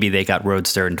then maybe they got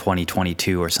Roadster in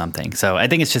 2022 or something. So I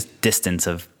think it's just distance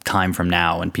of time from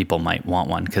now when people might want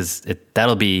one, because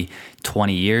that'll be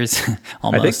 20 years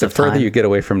almost. I think the further you get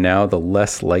away from now, the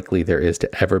less likely there is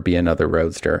to ever be another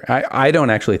Roadster. I don't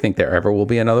actually think there ever will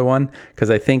be another one, because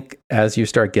I think as you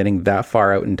start getting that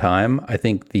far out in time, I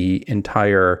think the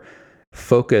entire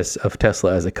focus of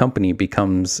Tesla as a company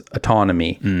becomes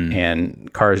autonomy and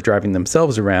cars driving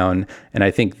themselves around. And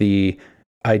I think the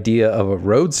idea of a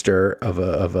Roadster, of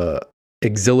a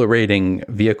exhilarating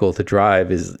vehicle to drive,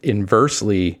 is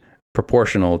inversely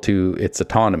proportional to its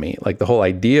autonomy. Like, the whole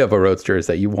idea of a Roadster is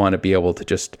that you want to be able to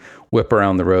just whip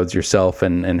around the roads yourself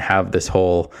and have this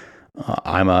whole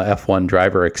I'm a F1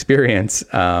 driver experience.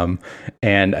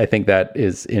 And I think that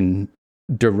is in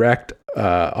direct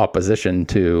opposition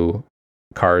to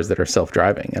cars that are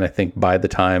self-driving. And I think by the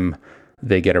time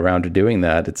they get around to doing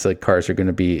that, it's like cars are going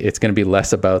to be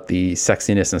less about the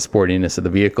sexiness and sportiness of the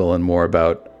vehicle and more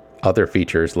about other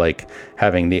features like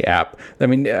having the app. I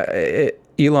mean,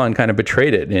 Elon kind of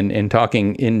betrayed it in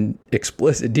talking in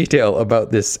explicit detail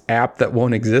about this app that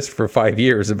won't exist for 5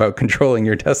 years about controlling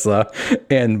your Tesla.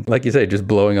 And like you say, just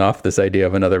blowing off this idea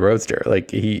of another Roadster.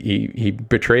 Like he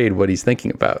betrayed what he's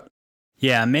thinking about.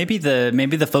 Yeah, maybe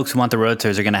the folks who want the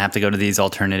Roadsters are going to have to go to these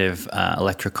alternative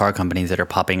electric car companies that are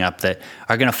popping up that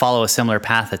are going to follow a similar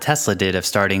path that Tesla did of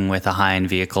starting with a high-end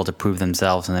vehicle to prove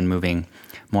themselves and then moving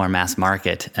more mass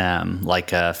market,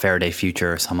 like a Faraday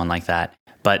Future or someone like that.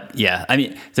 But yeah, I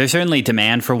mean, there's certainly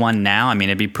demand for one now. I mean,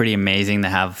 it'd be pretty amazing to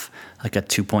have like a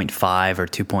 2.5 or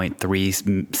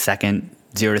 2.3 second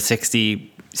 0 to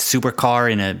 60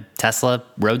 supercar in a Tesla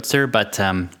Roadster. But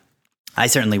I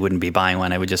certainly wouldn't be buying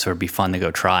one. It would just sort of be fun to go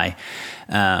try.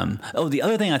 The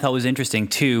other thing I thought was interesting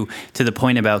too, to the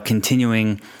point about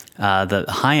continuing the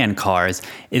high-end cars,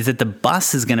 is that the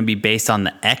bus is going to be based on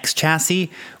the X chassis,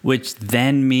 which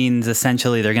then means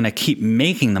essentially they're going to keep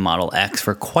making the Model X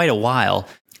for quite a while.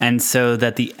 And so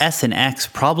that the S and X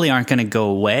probably aren't going to go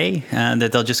away,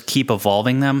 that they'll just keep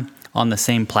evolving them on the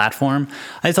same platform.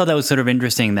 I thought that was sort of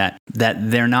interesting that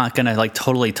they're not going to like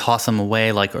totally toss them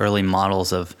away like early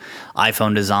models of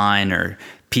iPhone design or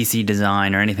PC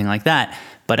design or anything like that,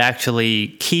 but actually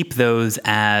keep those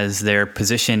as their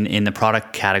position in the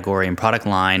product category and product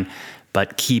line,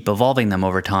 but keep evolving them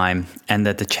over time, and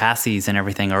that the chassis and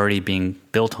everything are already being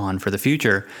built on for the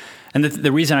future. And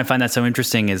the reason I find that so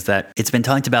interesting is that it's been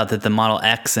talked about that the Model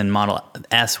X and Model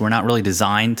S were not really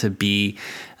designed to be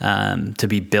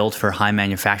built for high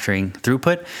manufacturing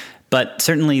throughput. But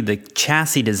certainly the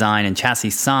chassis design and chassis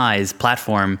size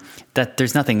platform, that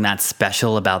there's nothing that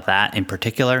special about that in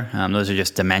particular. Those are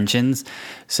just dimensions.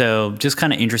 So just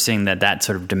kind of interesting that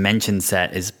sort of dimension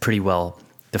set is pretty well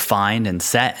defined and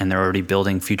set, and they're already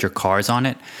building future cars on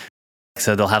it.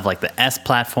 So they'll have like the S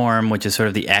platform, which is sort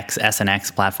of the S and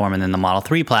X platform, and then the Model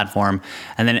 3 platform.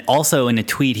 And then also in a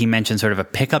tweet, he mentioned sort of a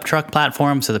pickup truck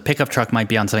platform. So the pickup truck might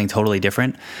be on something totally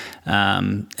different.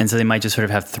 And so they might just sort of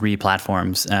have 3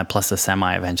 platforms plus the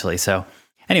Semi eventually. So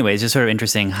anyway, it's just sort of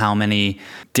interesting how many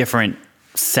different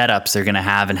setups they're going to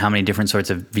have and how many different sorts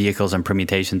of vehicles and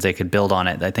permutations they could build on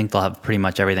it. I think they'll have pretty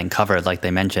much everything covered, like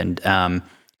they mentioned.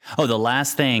 The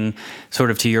last thing, sort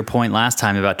of to your point last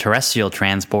time about terrestrial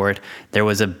transport, there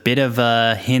was a bit of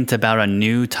a hint about a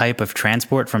new type of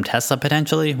transport from Tesla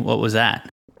potentially. What was that?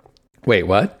 Wait,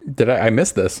 what? I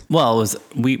missed this? Well, it was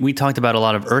we talked about a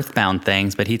lot of earthbound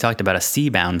things, but he talked about a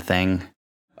seabound thing.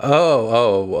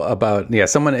 About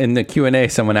someone in the Q&A,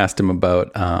 someone asked him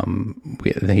about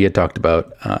he had talked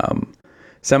about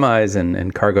semis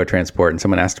and cargo transport, and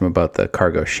someone asked him about the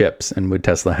cargo ships, and would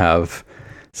Tesla have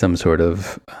some sort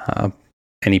of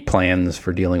any plans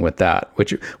for dealing with that,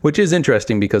 which is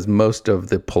interesting because most of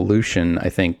the pollution, I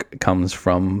think, comes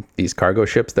from these cargo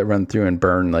ships that run through and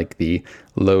burn like the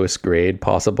lowest grade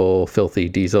possible filthy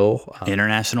diesel.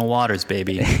 International waters,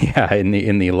 baby. Yeah,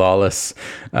 in the lawless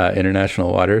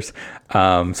international waters.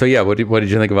 What did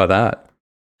you think about that?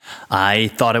 I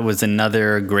thought it was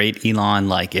another great Elon,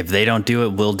 like, if they don't do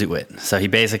it, we'll do it. So he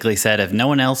basically said, if no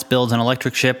one else builds an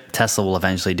electric ship, Tesla will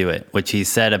eventually do it, which he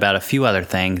said about a few other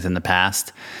things in the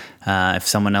past. If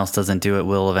someone else doesn't do it,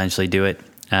 we'll eventually do it.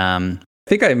 I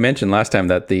think I mentioned last time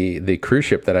that the cruise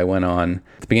ship that I went on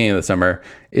at the beginning of the summer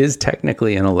is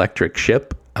technically an electric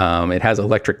ship. It has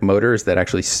electric motors that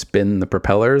actually spin the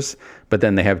propellers, but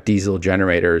then they have diesel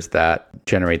generators that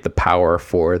generate the power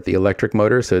for the electric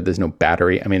motor. So there's no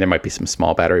battery. I mean, there might be some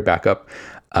small battery backup,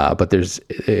 but it's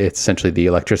essentially the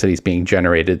electricity is being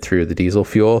generated through the diesel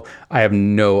fuel. I have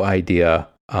no idea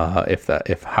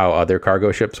if how other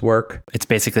cargo ships work. It's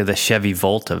basically the Chevy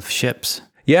Volt of ships.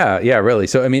 Yeah, really.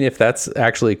 So, I mean, if that's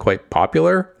actually quite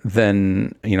popular,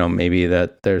 then, maybe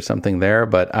that there's something there,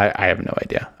 but I have no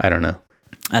idea. I don't know.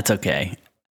 That's okay.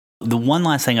 The one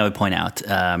last thing I would point out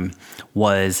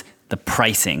was the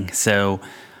pricing. So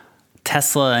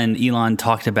Tesla and Elon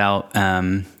talked about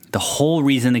the whole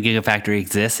reason the Gigafactory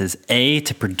exists is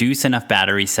to produce enough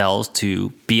battery cells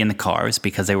to be in the cars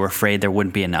because they were afraid there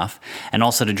wouldn't be enough, and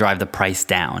also to drive the price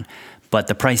down. But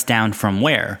the price down from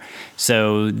where?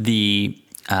 So the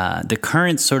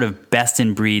current sort of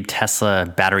best-in-breed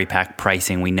Tesla battery pack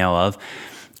pricing we know of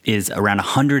is around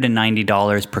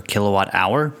 $190 per kilowatt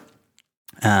hour.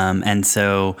 And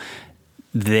so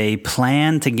they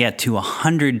plan to get to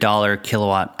 $100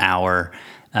 kilowatt hour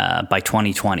by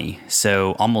 2020.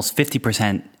 So almost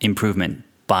 50% improvement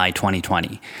by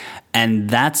 2020. And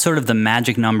that's sort of the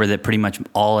magic number that pretty much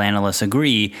all analysts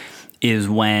agree is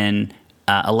when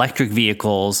electric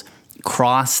vehicles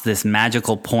cross this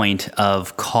magical point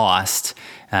of cost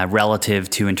relative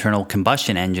to internal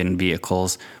combustion engine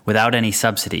vehicles without any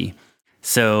subsidy.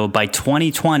 So by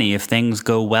 2020, if things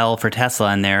go well for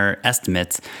Tesla and their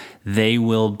estimates, they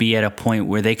will be at a point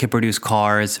where they could produce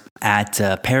cars at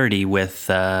parity with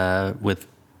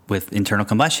internal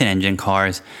combustion engine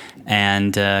cars,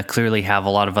 and clearly have a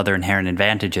lot of other inherent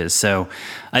advantages. So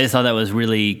I just thought that was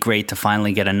really great to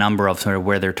finally get a number of sort of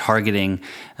where they're targeting,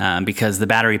 because the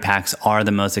battery packs are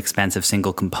the most expensive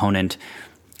single component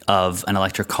of an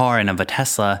electric car and of a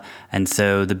Tesla. And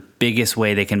so the biggest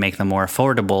way they can make them more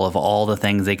affordable of all the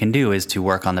things they can do is to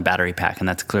work on the battery pack. And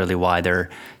that's clearly why they're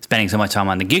spending so much time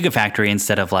on the Gigafactory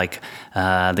instead of like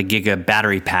the Giga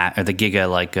battery pack or the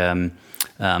Giga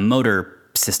motor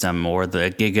system or the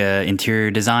Giga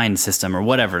interior design system or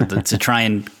whatever to try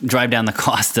and drive down the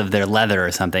cost of their leather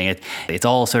or something. It's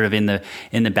all sort of in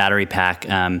the battery pack,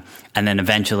 and then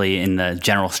eventually in the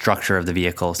general structure of the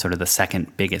vehicle, sort of the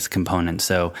second biggest component.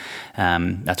 So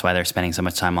that's why they're spending so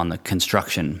much time on the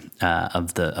construction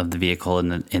of the vehicle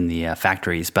in the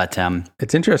factories. But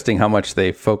it's interesting how much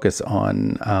they focus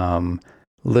on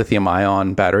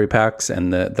lithium-ion battery packs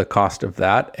and the cost of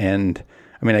that. And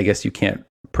I mean, I guess you can't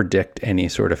predict any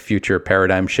sort of future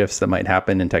paradigm shifts that might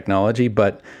happen in technology,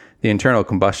 but the internal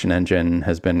combustion engine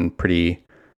has been pretty,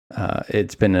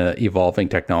 it's been an evolving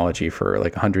technology for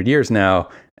like 100 years now,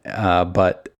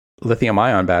 but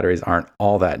lithium-ion batteries aren't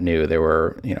all that new. There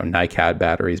were, NiCad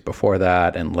batteries before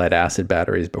that and lead-acid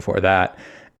batteries before that,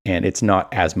 and it's not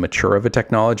as mature of a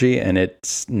technology, and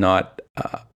it's not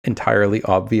entirely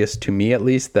obvious to me, at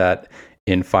least, that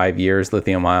in 5 years,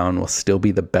 lithium-ion will still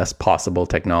be the best possible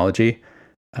technology.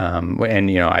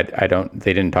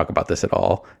 They didn't talk about this at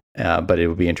all, but it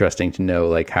would be interesting to know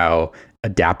like how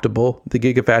adaptable the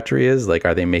Gigafactory is. Like,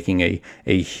 are they making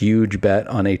a huge bet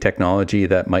on a technology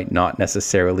that might not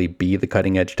necessarily be the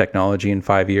cutting edge technology in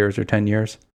 5 years or 10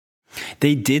 years?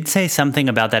 They did say something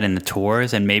about that in the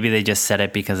tours, and maybe they just said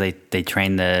it because they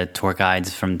trained the tour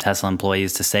guides from Tesla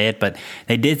employees to say it. But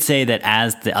they did say that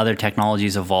as the other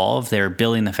technologies evolve, they're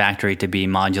building the factory to be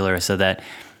modular so that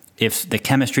if the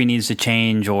chemistry needs to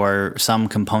change or some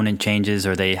component changes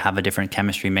or they have a different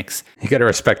chemistry mix, you got to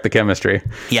respect the chemistry.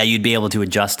 Yeah, you'd be able to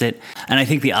adjust it. And I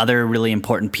think the other really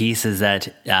important piece is that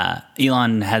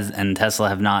Elon and Tesla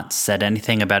have not said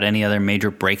anything about any other major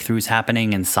breakthroughs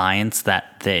happening in science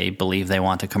that they believe they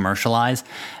want to commercialize.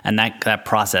 And that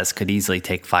process could easily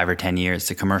take 5 or 10 years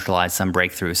to commercialize some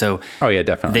breakthrough. So oh yeah,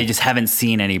 definitely. They just haven't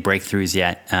seen any breakthroughs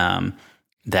yet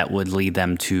that would lead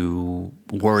them to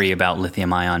worry about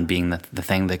lithium-ion being the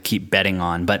thing to keep betting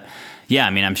on. But yeah,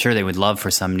 I mean, I'm sure they would love for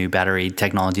some new battery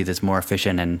technology that's more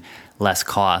efficient and less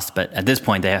cost. But at this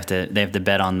point, they have to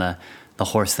bet on the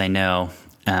horse they know.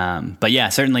 But yeah,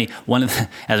 certainly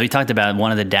as we talked about,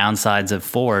 one of the downsides of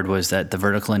Ford was that the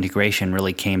vertical integration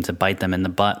really came to bite them in the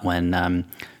butt when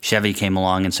Chevy came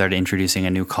along and started introducing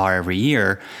a new car every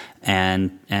year,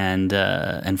 and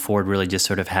Ford really just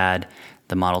sort of had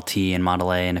the Model T and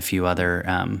Model A and a few other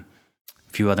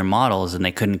models, and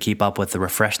they couldn't keep up with the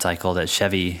refresh cycle that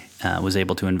Chevy was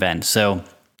able to invent. So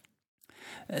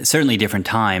certainly different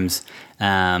times,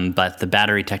 but the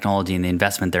battery technology and the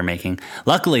investment they're making.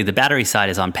 Luckily, the battery side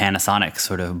is on Panasonic's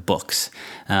sort of books.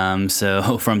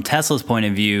 So from Tesla's point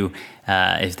of view,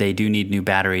 if they do need new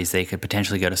batteries, they could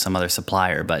potentially go to some other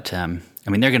supplier. But I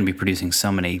mean, they're going to be producing so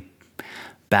many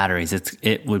batteries,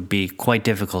 it would be quite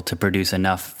difficult to produce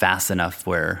enough fast enough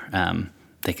where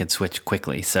they could switch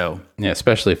quickly. So yeah,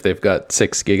 especially if they've got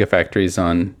 6 gigafactories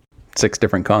on 6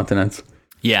 different continents.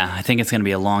 Yeah, I think it's going to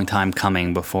be a long time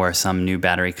coming before some new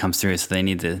battery comes through. So they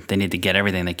need to get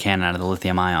everything they can out of the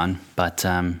lithium ion. But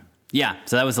yeah,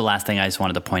 so that was the last thing I just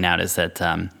wanted to point out is that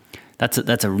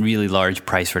that's a really large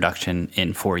price reduction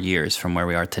in 4 years from where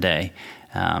we are today.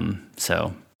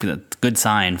 So good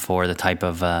sign for the type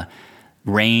of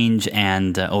range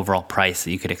and overall price that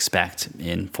you could expect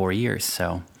in 4 years.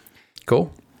 So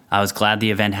cool. I was glad the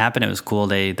event happened. It was cool.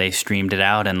 They streamed it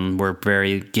out and were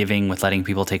very giving with letting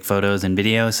people take photos and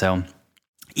videos. So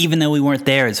even though we weren't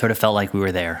there, it sort of felt like we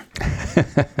were there.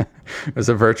 It was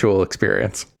a virtual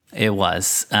experience. It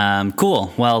was.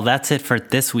 Cool. Well, that's it for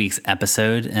this week's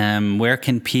episode. Where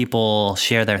can people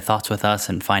share their thoughts with us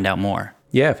and find out more?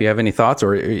 Yeah, if you have any thoughts,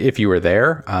 or if you were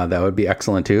there, that would be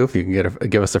excellent too. If you can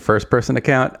give us a first-person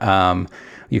account,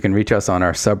 you can reach us on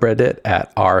our subreddit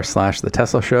at r/The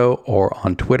Tesla Show, or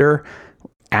on Twitter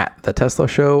at The Tesla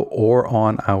Show, or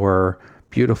on our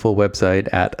beautiful website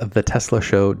at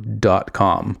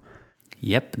theteslashow.com.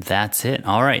 Yep, that's it.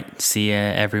 All right. See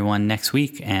everyone next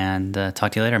week, and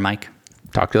talk to you later, Mike.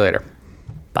 Talk to you later.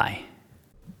 Bye.